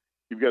Celtics,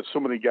 you've got so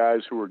many guys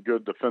who are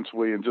good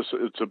defensively, and just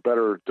it's a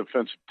better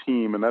defensive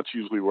team, and that's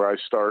usually where I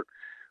start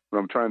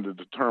when I'm trying to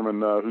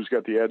determine who's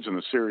got the edge in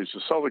the series.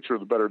 The Celtics are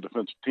the better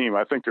defensive team.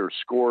 I think their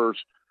scorers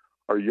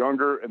are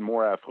younger and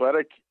more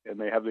athletic, and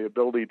they have the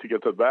ability to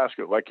get to the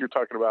basket. Like you're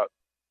talking about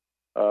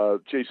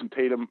Jason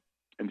Tatum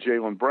and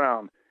Jaylen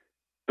Brown,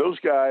 those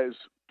guys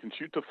can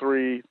shoot the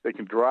three, they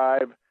can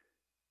drive,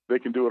 they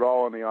can do it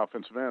all on the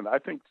offensive end. I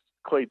think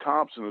Klay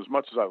Thompson, as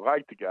much as I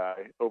like the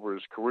guy over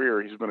his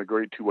career, he's been a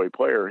great two-way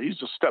player.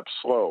 He's a step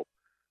slow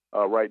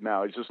right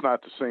now. He's just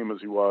not the same as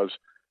he was,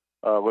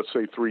 let's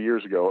say, 3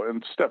 years ago.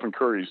 And Stephen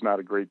Curry's not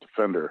a great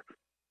defender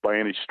by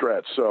any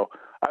stretch. So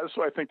that's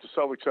why I think the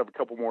Celtics have a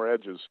couple more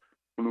edges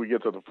when we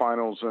get to the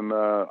finals. And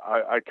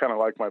I kind of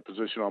like my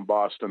position on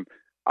Boston.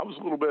 I was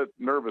a little bit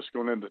nervous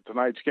going into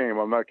tonight's game.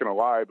 I'm not going to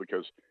lie,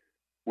 because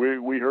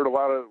we heard a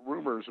lot of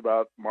rumors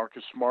about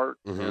Marcus Smart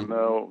and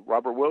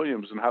Robert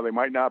Williams and how they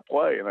might not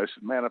play. And I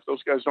said, man, if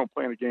those guys don't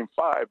play in a Game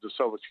 5, the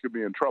Celtics could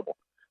be in trouble.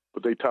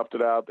 But they toughed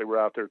it out. They were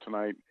out there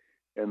tonight,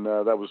 and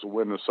that was the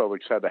win the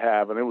Celtics had to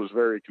have. And it was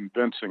very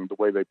convincing the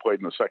way they played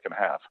in the second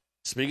half.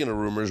 Speaking of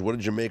rumors, what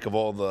did you make of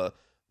all the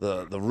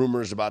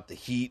rumors about the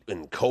Heat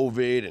and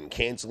COVID and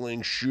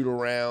canceling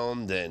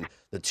shoot-around and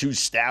the two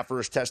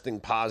staffers testing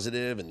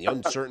positive and the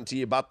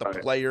uncertainty about the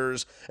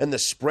players and the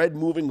spread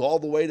moving all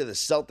the way to the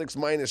Celtics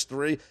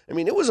 -3? I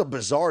mean, it was a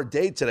bizarre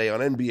day today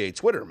on NBA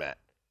Twitter, Matt.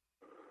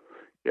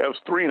 Yeah, it was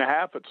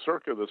 3.5 at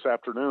Circa this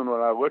afternoon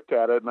when I looked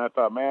at it, and I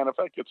thought, man, if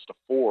that gets to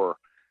 4,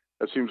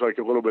 that seems like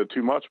a little bit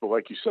too much. But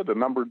like you said, the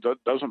number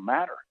doesn't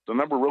matter. The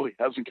number really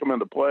hasn't come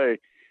into play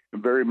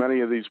in very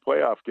many of these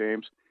playoff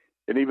games.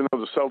 And even though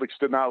the Celtics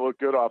did not look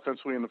good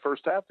offensively in the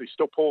first half, they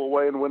still pull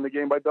away and win the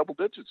game by double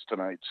digits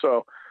tonight.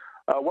 So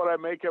what I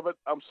make of it,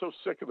 I'm so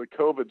sick of the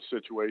COVID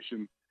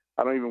situation,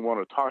 I don't even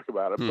want to talk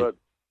about it. But,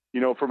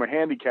 from a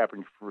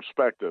handicapping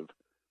perspective,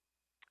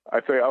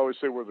 I always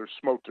say where there's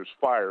smoke, there's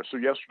fire. So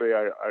yesterday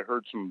I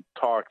heard some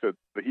talk that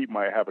the Heat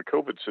might have a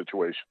COVID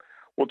situation.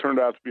 Well, it turned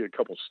out to be a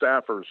couple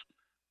staffers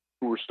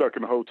who were stuck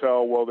in a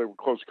hotel while they were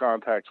close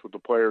contacts with the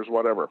players,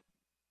 whatever.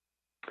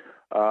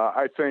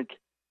 I think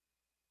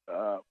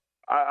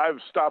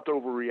I've stopped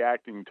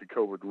overreacting to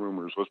COVID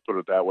rumors. Let's put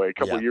it that way. A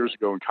couple of years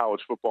ago in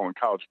college football and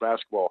college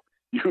basketball,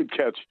 you would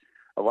catch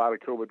a lot of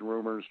COVID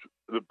rumors.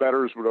 The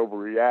bettors would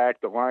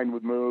overreact. The line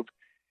would move,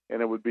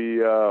 and it would be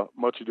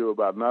much ado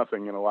about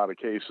nothing in a lot of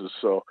cases.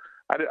 So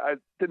I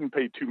didn't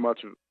pay too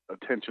much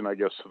attention, I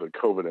guess, to the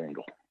COVID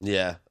angle.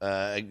 Yeah.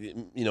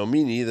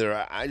 Me neither.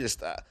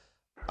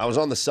 I was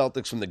on the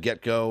Celtics from the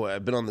get-go.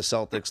 I've been on the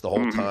Celtics the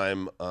whole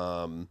time,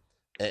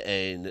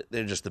 and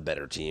they're just the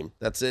better team.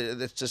 That's it.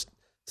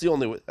 It's the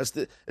only way. That's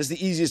the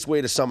easiest way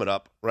to sum it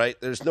up, right?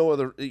 There's no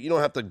other. You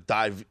don't have to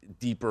dive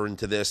deeper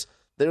into this.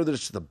 They're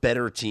just the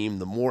better team,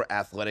 the more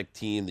athletic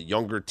team, the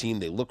younger team.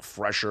 They look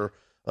fresher,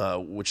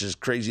 which is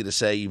crazy to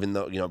say, even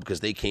though because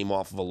they came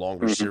off of a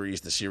longer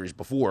series the series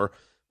before.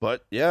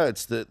 But yeah,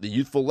 it's the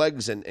youthful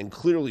legs, and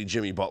clearly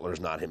Jimmy Butler's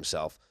not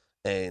himself.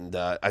 And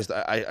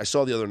I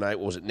saw the other night,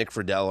 what was it, Nick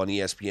Friedel on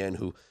ESPN,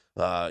 who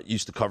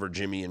used to cover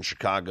Jimmy in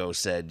Chicago,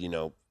 said,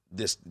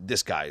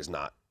 this guy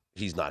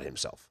he's not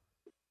himself.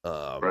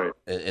 Right.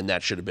 And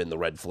that should have been the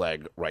red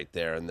flag right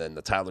there. And then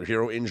the Tyler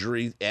Hero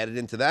injury added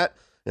into that,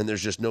 and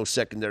there's just no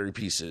secondary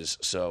pieces.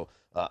 So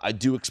I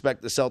do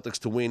expect the Celtics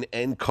to win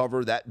and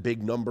cover that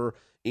big number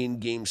in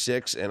Game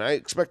 6, and I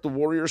expect the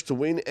Warriors to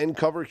win and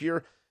cover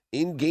here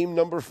in Game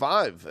number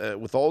 5.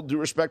 With all due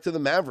respect to the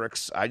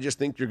Mavericks, I just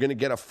think you're going to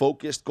get a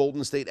focused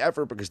Golden State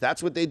effort because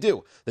that's what they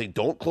do. They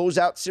don't close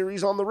out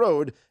series on the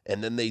road,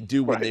 and then they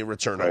do when they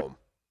return home.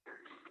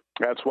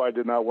 That's why I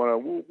did not want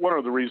to. One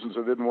of the reasons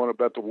I didn't want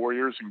to bet the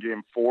Warriors in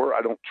Game 4.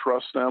 I don't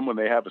trust them when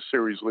they have a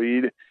series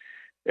lead,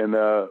 and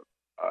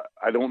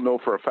I don't know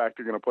for a fact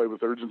they're going to play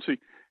with urgency.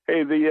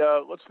 Hey,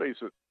 let's face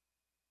it.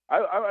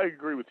 I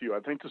agree with you.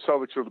 I think the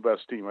Celtics are the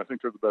best team. I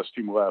think they're the best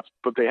team left.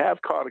 But they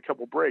have caught a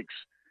couple breaks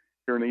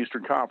here in the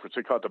Eastern Conference.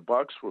 They caught the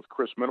Bucks with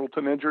Chris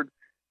Middleton injured.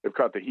 They've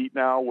caught the Heat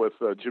now with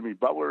Jimmy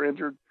Butler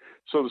injured.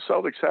 So the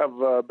Celtics have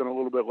been a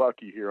little bit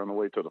lucky here on the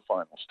way to the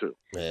finals, too.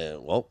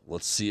 Well,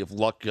 let's see if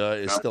luck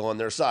is still on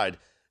their side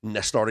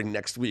starting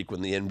next week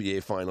when the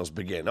NBA Finals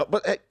begin. Oh,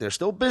 but, hey, there's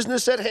still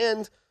business at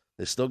hand.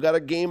 They still got a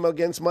game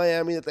against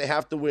Miami that they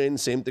have to win.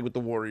 Same thing with the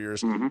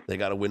Warriors. Mm-hmm. They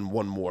got to win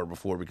one more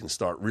before we can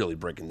start really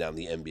breaking down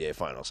the NBA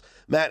Finals.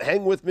 Matt,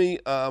 hang with me.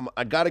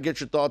 I got to get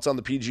your thoughts on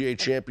the PGA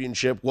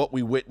Championship, what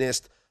we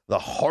witnessed, the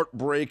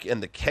heartbreak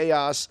and the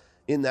chaos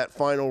in that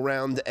final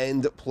round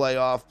and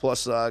playoff,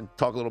 plus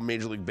talk a little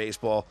Major League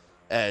Baseball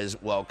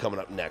as well coming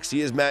up next.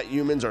 He is Matt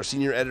Youmans, our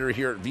senior editor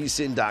here at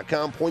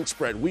vsin.com, Point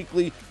Spread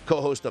Weekly,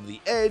 co-host of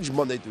The Edge,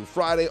 Monday through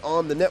Friday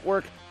on the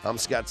network. I'm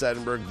Scott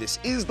Seidenberg. This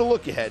is The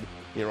Look Ahead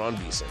here on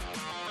VSiN.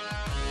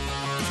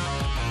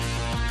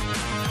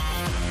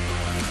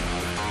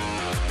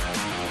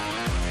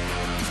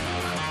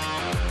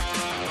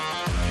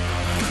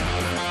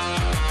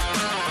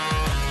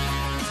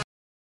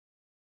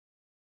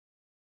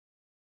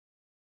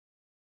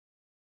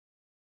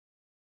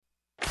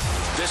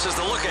 This is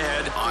The Look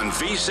Ahead on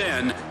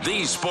VSiN,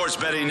 the Sports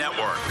Betting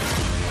Network.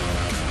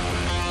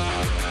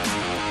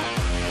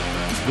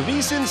 The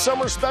VSiN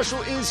Summer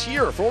Special is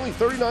here. For only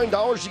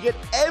 $39, you get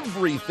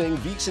everything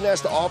VSiN has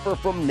to offer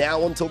from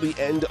now until the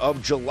end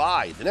of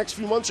July. The next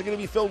few months are going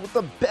to be filled with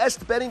the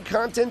best betting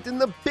content in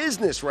the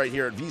business right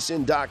here at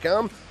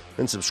vsin.com,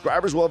 and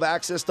subscribers will have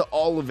access to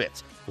all of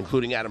it,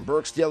 including Adam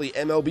Burke's daily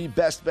MLB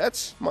Best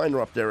Bets. Mine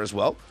are up there as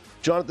well.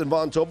 Jonathan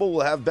Von Tobel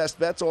will have best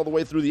bets all the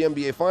way through the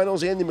NBA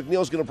Finals. Andy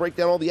McNeil is going to break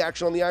down all the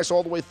action on the ice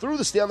all the way through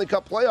the Stanley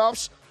Cup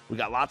playoffs. We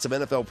got lots of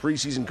NFL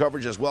preseason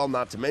coverage as well,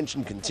 not to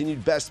mention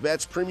continued best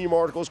bets, premium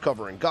articles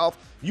covering golf,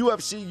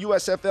 UFC,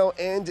 USFL,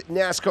 and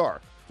NASCAR.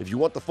 If you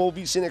want the full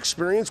VSiN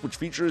experience, which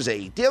features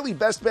a daily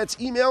best bets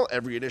email,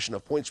 every edition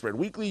of Point Spread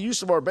Weekly,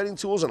 use of our betting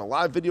tools, and a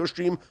live video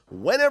stream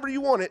whenever you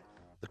want it,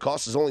 the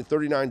cost is only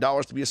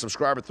 $39 to be a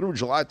subscriber through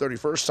July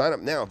 31st. Sign up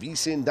now,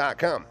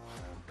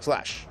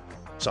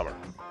 vsin.com/summer.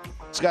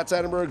 Scott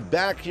Seidenberg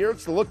back here.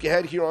 It's The Look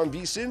Ahead here on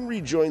VSiN,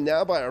 rejoined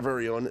now by our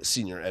very own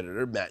senior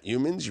editor, Matt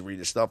Youmans. You read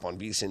his stuff on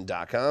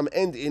vsin.com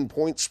and in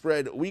Point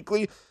Spread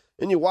Weekly,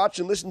 and you watch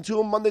and listen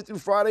to him Monday through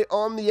Friday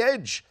on The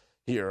Edge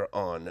here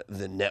on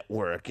the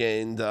network.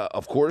 And,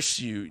 of course,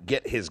 you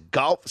get his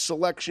golf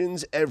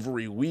selections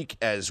every week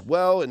as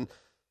well. And,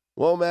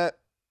 well, Matt,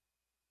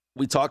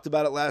 we talked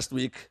about it last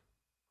week.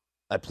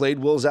 I played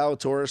Will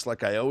Zalatoris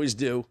like I always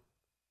do.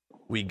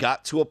 We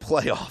got to a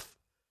playoff.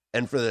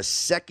 And for the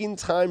second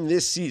time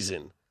this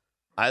season,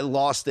 I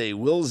lost a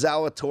Will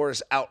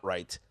Zalatoris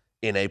outright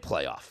in a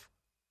playoff.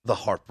 The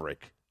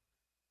heartbreak.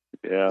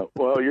 Yeah,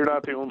 well, you're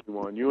not the only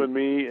one. You and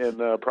me and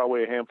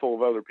probably a handful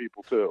of other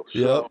people, too. So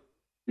yep.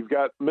 You've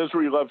got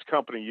misery loves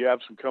company. You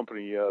have some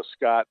company,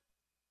 Scott.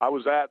 I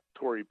was at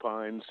Torrey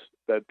Pines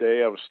that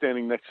day. I was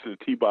standing next to the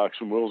tee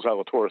box when Will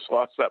Zalatoris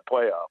lost that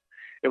playoff.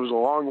 It was a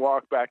long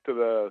walk back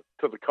to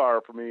the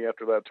car for me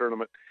after that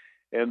tournament.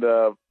 And,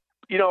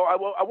 you know, I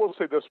will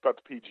say this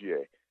about the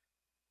PGA.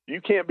 You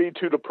can't be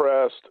too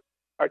depressed.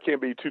 I can't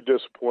be too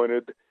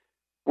disappointed.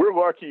 We're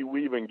lucky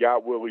we even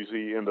got Willie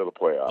Z into the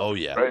playoffs. Oh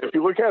yeah. Right? If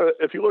you look at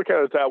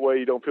it that way,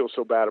 you don't feel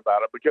so bad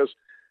about it because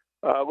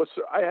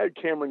I had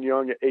Cameron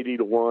Young at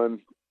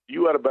 80-1.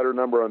 You had a better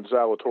number on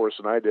Zalatoris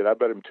than I did. I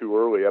bet him too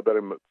early. I bet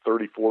him at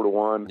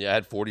 34-1. Yeah, I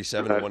had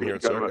 47-1 here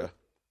at Circa.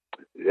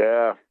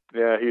 Yeah.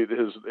 Yeah,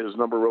 his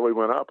number really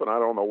went up, and I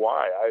don't know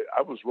why.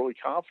 I was really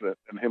confident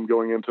in him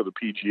going into the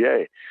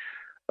PGA.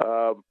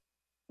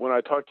 When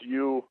I talked to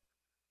you,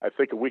 I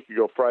think a week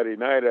ago Friday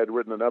night, I'd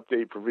written an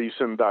update for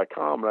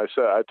vsin.com, and I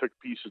said I took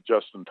a piece of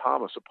Justin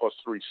Thomas at plus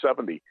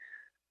 370.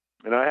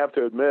 And I have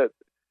to admit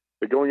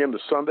that going into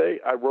Sunday,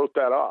 I wrote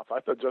that off. I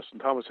thought Justin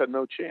Thomas had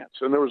no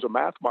chance. And there was a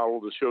math model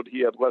that showed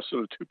he had less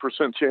than a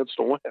 2% chance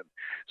to win.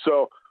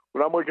 So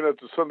when I'm looking at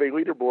the Sunday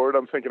leaderboard,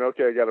 I'm thinking,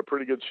 okay, I got a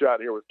pretty good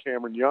shot here with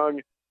Cameron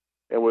Young.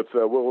 And with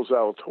Will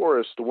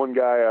Zalatoris, the one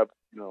guy I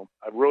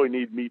really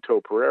need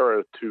Mito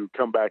Pereira to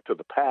come back to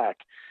the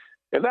pack,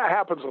 and that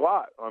happens a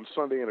lot on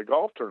Sunday in a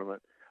golf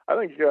tournament. I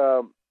think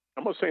I'm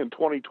going to say in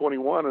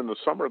 2021 in the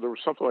summer there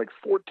was something like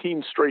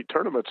 14 straight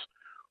tournaments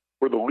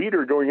where the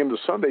leader going into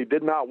Sunday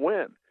did not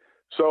win.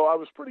 So I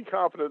was pretty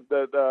confident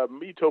that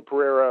Mito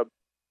Pereira,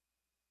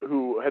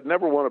 who had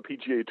never won a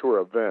PGA Tour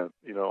event,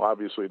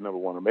 obviously had never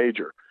won a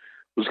major,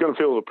 was going to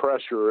feel the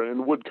pressure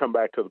and would come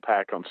back to the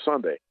pack on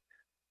Sunday.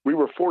 We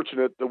were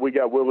fortunate that we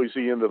got Willie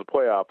Z into the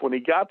playoff. When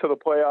he got to the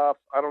playoff,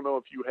 I don't know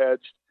if you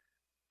hedged.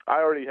 I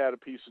already had a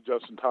piece of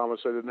Justin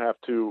Thomas. I didn't have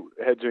to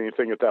hedge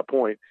anything at that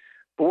point.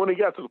 But when he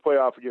got to the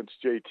playoff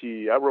against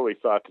JT, I really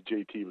thought that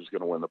JT was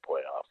going to win the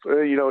playoff.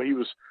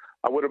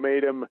 I would have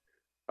made him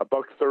a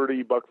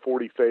 $130,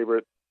 $140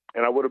 favorite,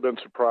 and I would have been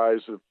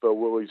surprised if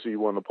Willie Z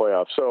won the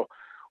playoff. So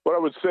what I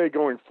would say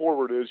going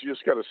forward is you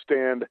just got to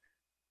stand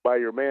by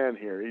your man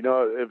here. You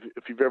know,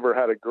 if you've ever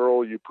had a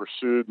girl you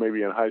pursued,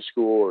 maybe in high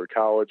school or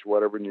college,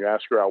 whatever, and you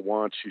ask her out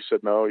once, she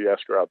said no. You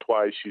ask her out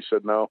twice, she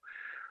said no.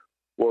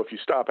 Well, if you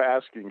stop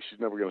asking, she's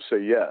never going to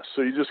say yes.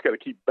 So you just got to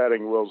keep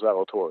betting Will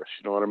Zalatoris.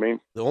 You know what I mean?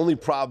 The only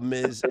problem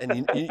is,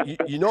 and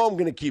you know I'm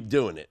going to keep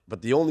doing it,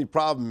 but the only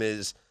problem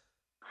is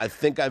I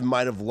think I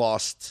might have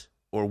lost,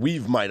 or we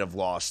might have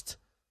lost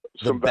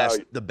the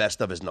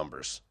best of his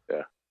numbers.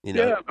 Yeah. You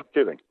know? Yeah, I'm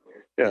kidding.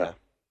 Yeah.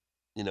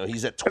 You know,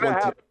 he's at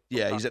 20.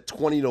 Yeah, he's at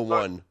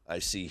 20-1. I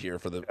see here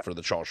for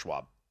the Charles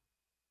Schwab.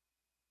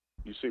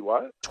 You see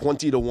what?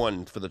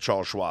 20-1 for the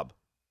Charles Schwab.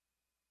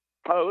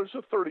 Oh, there's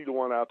a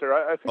 30-1 out there.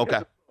 I think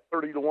okay.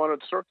 30-1 at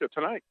Circa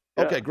tonight.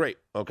 Yeah. Okay, great.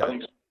 Okay.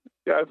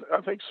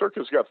 I think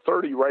Circa's got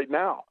 30 right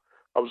now.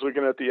 I was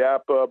looking at the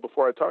app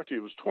before I talked to you.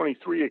 It was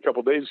 23 a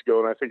couple days ago,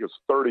 and I think it's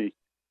 30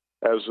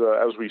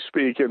 as we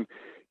speak. And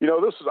you know,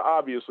 this is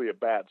obviously a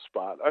bad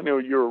spot. I know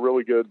you're a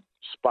really good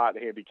spot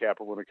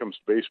handicapper when it comes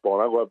to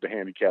baseball, and I love to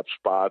handicap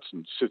spots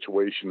and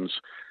situations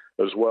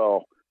as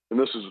well. And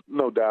this is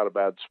no doubt a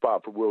bad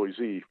spot for Willie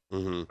Z.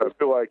 Mm-hmm. I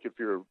feel like if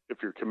you're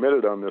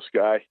committed on this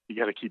guy, you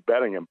got to keep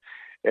betting him.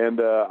 And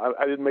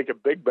I didn't make a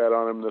big bet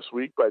on him this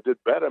week, but I did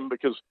bet him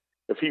because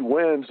if he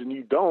wins and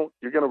you don't,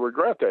 you're going to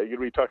regret that. You're going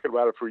to be talking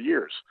about it for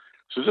years.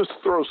 So just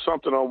throw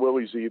something on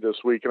Willie Z this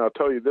week, and I'll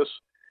tell you this,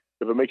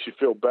 if it makes you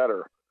feel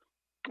better.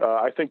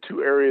 I think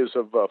two areas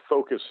of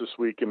focus this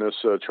week in this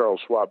Charles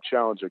Schwab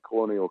Challenge at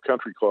Colonial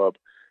Country Club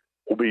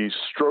will be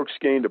strokes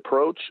gained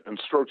approach and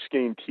strokes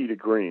gained tee to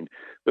green.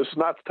 This is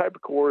not the type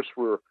of course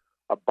where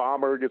a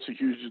bomber gets a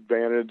huge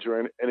advantage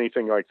or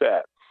anything like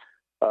that.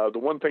 The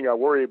one thing I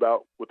worry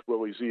about with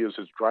Willie Z is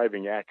his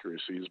driving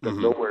accuracy. He's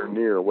been nowhere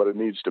near what it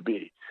needs to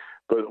be.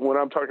 But when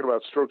I'm talking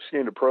about strokes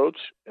gained approach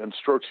and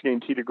strokes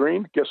gained tee to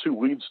green, guess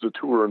who leads the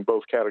tour in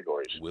both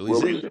categories?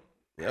 Willie Z.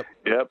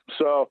 Yep.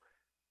 So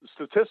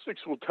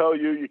statistics will tell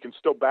you can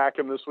still back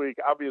him this week.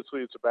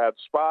 Obviously, it's a bad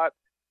spot,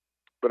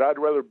 but I'd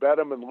rather bet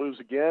him and lose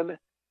again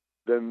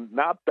than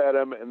not bet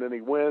him and then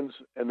he wins,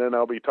 and then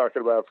I'll be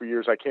talking about it for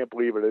years. I can't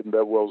believe it didn't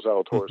bet Will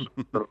Zalatoris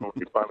when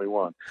he finally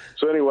won.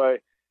 So anyway,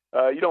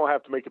 you don't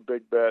have to make a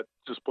big bet.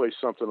 Just play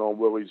something on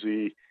Willie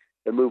Z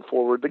and move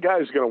forward. The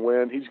guy's going to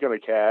win. He's going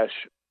to cash,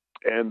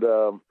 and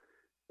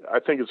I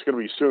think it's going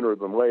to be sooner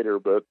than later.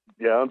 But,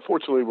 yeah,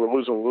 unfortunately, we're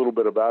losing a little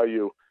bit of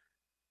value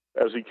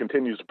as he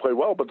continues to play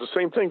well. But the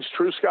same thing's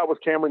true, Scott, with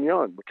Cameron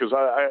Young, because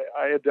I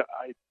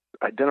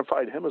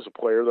identified him as a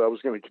player that I was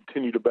going to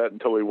continue to bet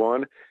until he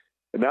won.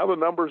 And now the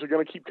numbers are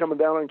going to keep coming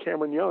down on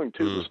Cameron Young,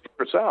 too, to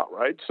figure us out,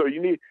 right? So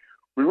we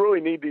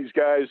really need these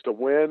guys to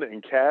win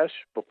and cash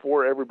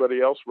before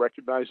everybody else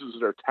recognizes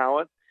their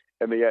talent,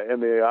 and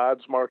the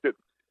odds market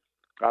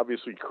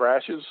obviously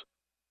crashes.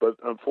 But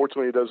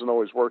unfortunately, it doesn't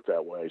always work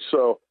that way.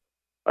 So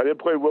I did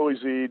play Willie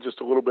Z just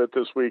a little bit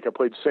this week. I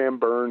played Sam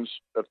Burns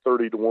at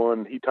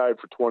 30-1. He tied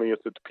for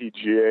 20th at the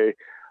PGA.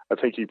 I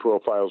think he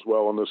profiles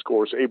well on this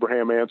course.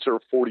 Abraham Answer,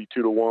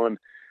 42-1.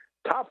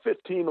 Top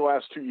 15 the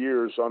last 2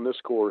 years on this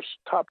course.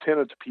 Top 10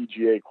 at the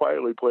PGA.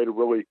 Quietly played a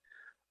really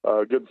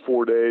good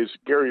 4 days.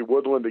 Gary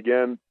Woodland,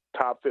 again,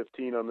 top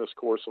 15 on this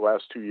course the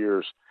last 2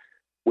 years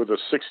with a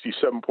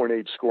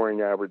 67.8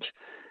 scoring average.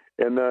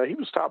 And he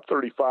was top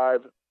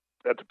 35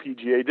 at the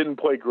PGA. Didn't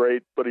play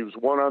great, but he was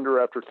 1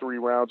 under after 3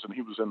 rounds, and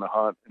he was in the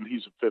hunt, and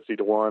he's at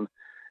 50-1.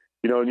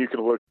 You know, and you can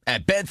look.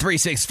 At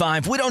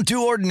Bet365, we don't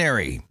do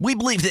ordinary. We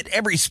believe that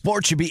every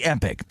sport should be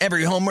epic.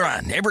 Every home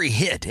run, every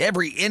hit,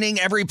 every inning,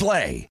 every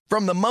play.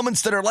 From the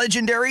moments that are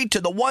legendary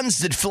to the ones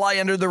that fly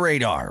under the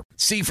radar.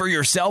 See for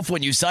yourself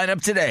when you sign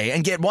up today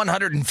and get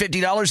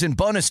 $150 in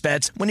bonus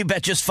bets when you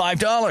bet just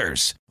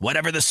 $5.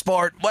 Whatever the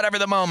sport, whatever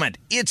the moment,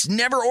 it's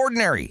never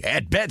ordinary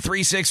at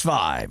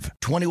Bet365.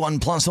 21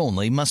 plus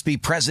only. Must be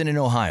present in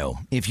Ohio.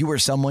 If you or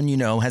someone you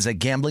know has a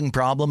gambling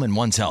problem and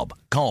wants help,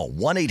 call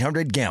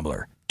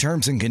 1-800-GAMBLER.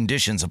 Terms and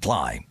conditions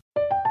apply.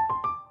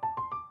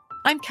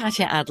 I'm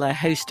Katya Adler,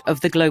 host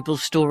of The Global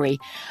Story.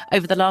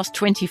 Over the last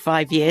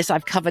 25 years,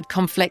 I've covered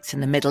conflicts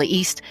in the Middle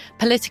East,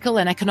 political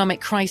and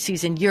economic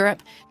crises in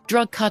Europe,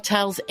 drug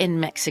cartels in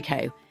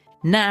Mexico.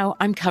 Now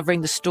I'm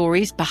covering the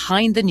stories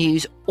behind the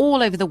news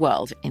all over the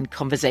world in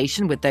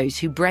conversation with those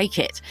who break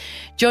it.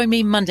 Join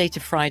me Monday to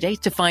Friday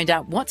to find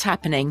out what's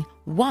happening,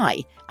 why,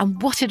 and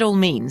what it all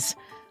means.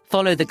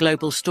 Follow The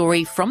Global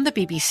Story from the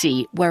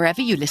BBC wherever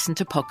you listen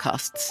to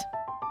podcasts.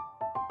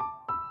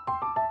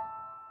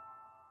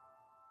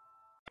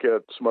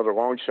 Get some other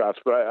long shots,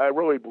 but I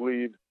really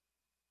believe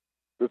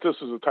that this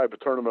is a type of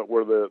tournament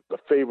where the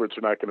favorites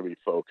are not going to be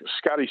focused.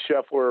 Scotty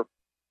Scheffler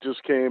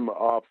just came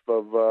off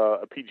of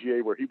a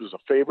PGA where he was a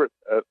favorite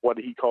at what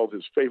he called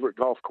his favorite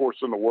golf course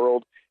in the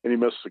world, and he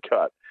missed the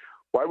cut.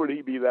 Why would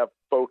he be that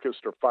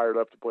focused or fired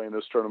up to play in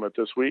this tournament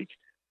this week?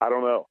 I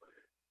don't know.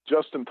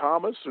 Justin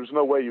Thomas, there's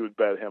no way you would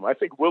bet him. I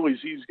think Willie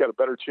Z's got a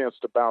better chance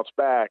to bounce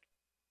back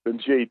than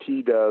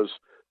JT does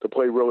to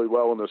play really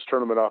well in this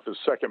tournament off his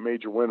second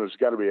major win. There's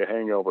got to be a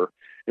hangover.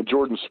 And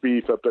Jordan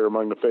Spieth up there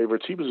among the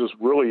favorites. He was just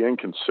really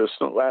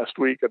inconsistent last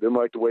week. I didn't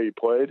like the way he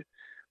played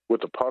with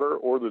the putter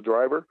or the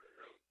driver.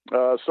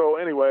 So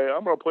anyway,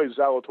 I'm going to play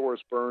Zalatoris,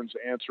 Burns,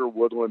 Answer,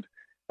 Woodland.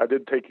 I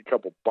did take a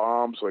couple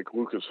bombs like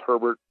Lucas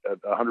Herbert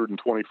at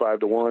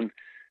 125-1.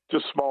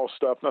 Just small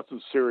stuff,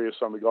 nothing serious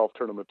on the golf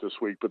tournament this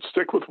week. But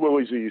stick with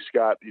Willie Z.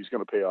 Scott. He's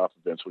going to pay off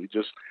eventually.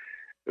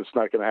 It's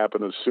not going to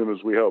happen as soon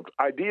as we hoped.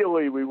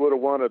 Ideally, we would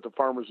have won at the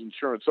Farmers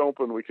Insurance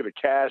Open. We could have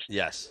cashed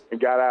and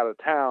got out of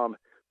town,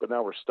 but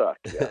now we're stuck.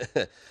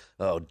 Yeah.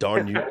 Oh,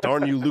 darn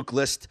you, Luke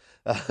List.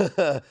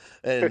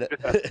 And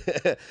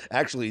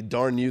actually,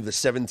 darn you, the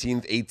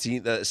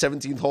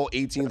 17th hole,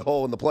 18th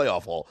hole, and the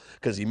playoff hole,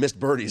 because he missed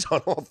birdies on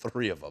all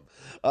three of them.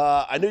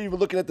 I know you've been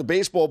looking at the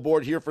baseball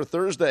board here for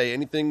Thursday.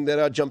 Anything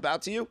that jump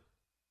out to you?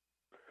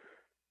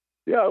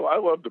 Yeah, I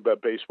love to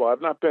bet baseball.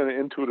 I've not been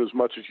into it as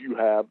much as you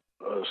have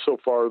so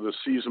far this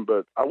season,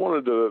 but I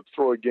wanted to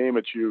throw a game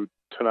at you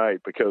tonight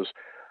because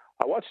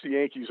I watched the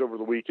Yankees over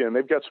the weekend.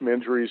 They've got some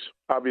injuries,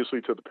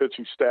 obviously, to the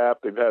pitching staff.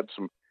 They've had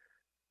some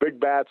big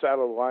bats out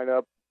of the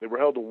lineup. They were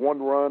held to 1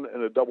 run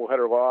in a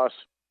doubleheader loss,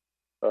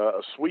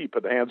 a sweep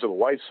at the hands of the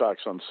White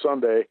Sox on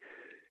Sunday.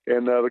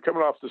 And they're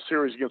coming off the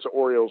series against the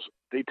Orioles.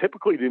 They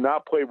typically do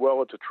not play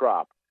well at the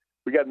Trop.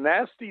 We got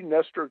nasty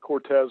Nestor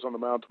Cortez on the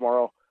mound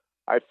tomorrow.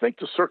 I think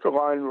the circle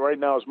line right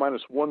now is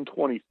minus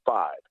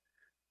 125.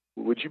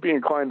 Would you be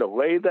inclined to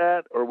lay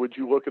that, or would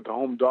you look at the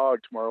home dog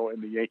tomorrow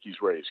in the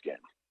Yankees-Rays game?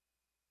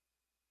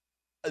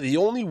 The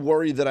only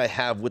worry that I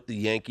have with the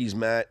Yankees,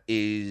 Matt,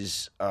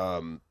 is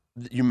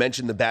you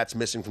mentioned the bats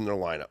missing from their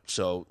lineup.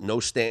 So no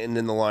Stanton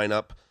in the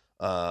lineup.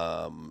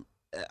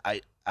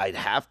 I'd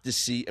have to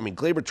see. I mean,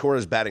 Gleyber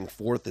Torres batting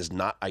fourth is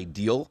not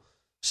ideal.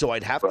 So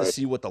I'd have to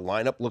see what the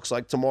lineup looks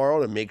like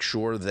tomorrow to make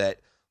sure that,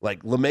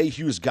 like,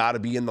 LeMahieu's got to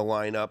be in the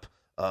lineup.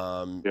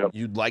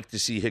 You'd like to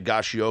see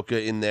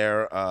Higashioka in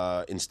there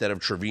instead of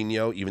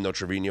Trevino, even though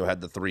Trevino had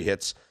the 3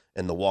 hits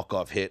and the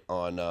walk-off hit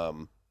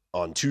on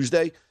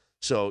Tuesday.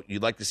 So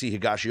you'd like to see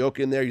Higashioka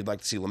in there. You'd like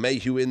to see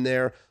LeMahieu in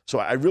there. So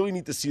I really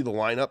need to see the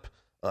lineup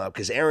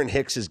because Aaron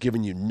Hicks has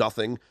given you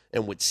nothing.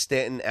 And with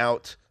Stanton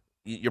out,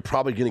 you're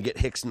probably going to get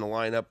Hicks in the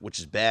lineup, which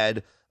is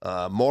bad.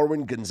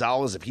 Marwin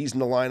Gonzalez, if he's in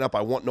the lineup,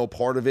 I want no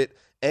part of it.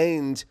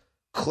 And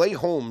Clay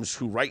Holmes,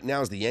 who right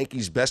now is the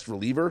Yankees' best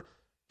reliever,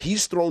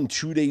 he's thrown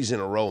 2 days in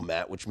a row,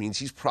 Matt, which means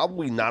he's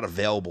probably not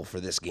available for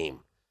this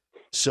game.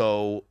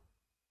 So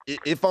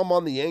if I'm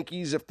on the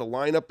Yankees, if the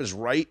lineup is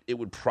right, it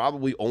would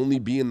probably only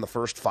be in the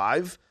first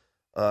 5.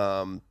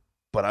 But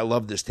I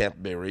love this Tampa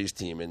Bay Rays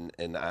team,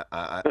 and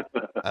I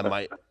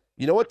might.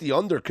 You know what? The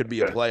under could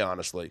be a play.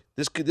 Honestly,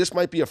 this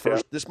might be a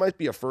first. This might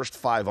be a first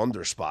 5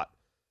 under spot.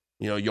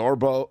 You know,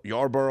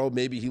 Yarborough,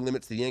 maybe he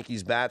limits the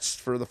Yankees' bats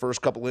for the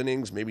first couple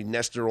innings. Maybe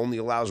Nestor only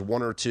allows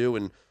 1 or 2,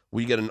 and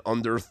we get an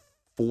under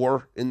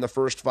 4 in the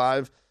first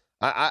 5.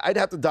 I'd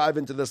have to dive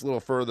into this a little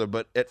further,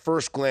 but at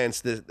first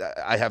glance,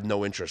 I have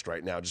no interest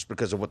right now just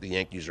because of what the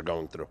Yankees are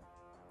going through.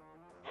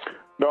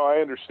 No,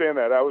 I understand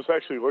that. I was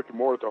actually looking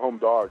more at the home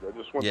dog. I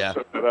just wanted to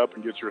set that up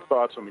and get your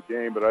thoughts on the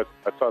game, but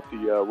I thought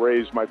the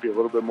Rays might be a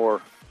little bit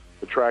more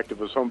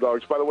attractive as home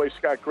dogs. By the way,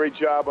 Scott, great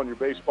job on your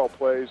baseball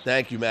plays.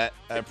 Thank you, Matt.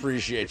 I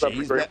appreciate you.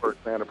 He's great work,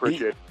 man.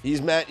 Appreciate it.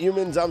 He's Matt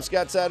Humans. I'm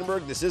Scott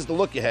Seidenberg. This is The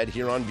Look Ahead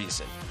here on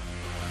VSiN.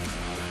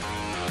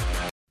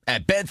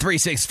 At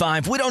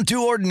Bet365, we don't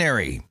do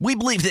ordinary. We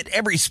believe that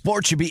every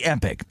sport should be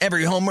epic.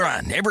 Every home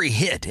run, every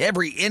hit,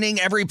 every inning,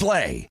 every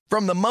play.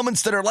 From the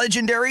moments that are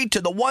legendary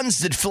to the ones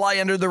that fly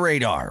under the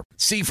radar.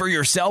 See for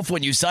yourself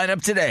when you sign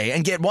up today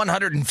and get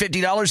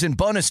 $150 in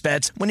bonus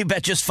bets when you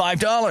bet just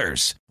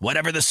 $5.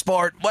 Whatever the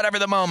sport, whatever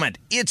the moment,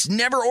 it's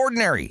never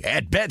ordinary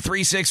at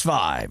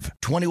Bet365.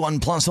 21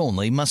 plus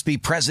only. Must be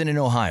present in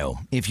Ohio.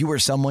 If you or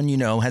someone you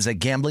know has a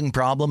gambling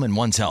problem and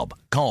wants help,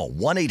 call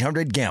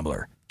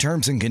 1-800-GAMBLER.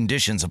 Terms and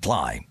conditions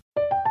apply.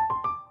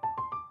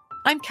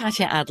 I'm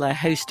Katya Adler,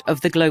 host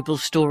of The Global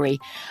Story.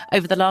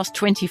 Over the last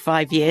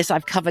 25 years,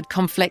 I've covered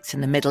conflicts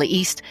in the Middle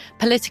East,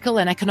 political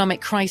and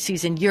economic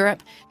crises in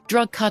Europe,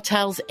 drug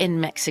cartels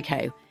in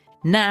Mexico.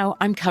 Now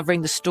I'm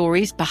covering the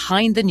stories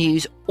behind the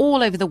news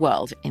all over the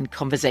world in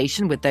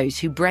conversation with those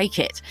who break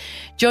it.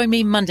 Join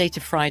me Monday to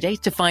Friday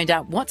to find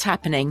out what's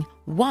happening,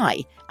 why,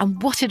 and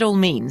what it all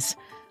means.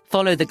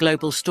 Follow The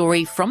Global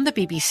Story from the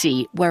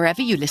BBC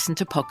wherever you listen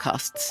to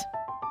podcasts.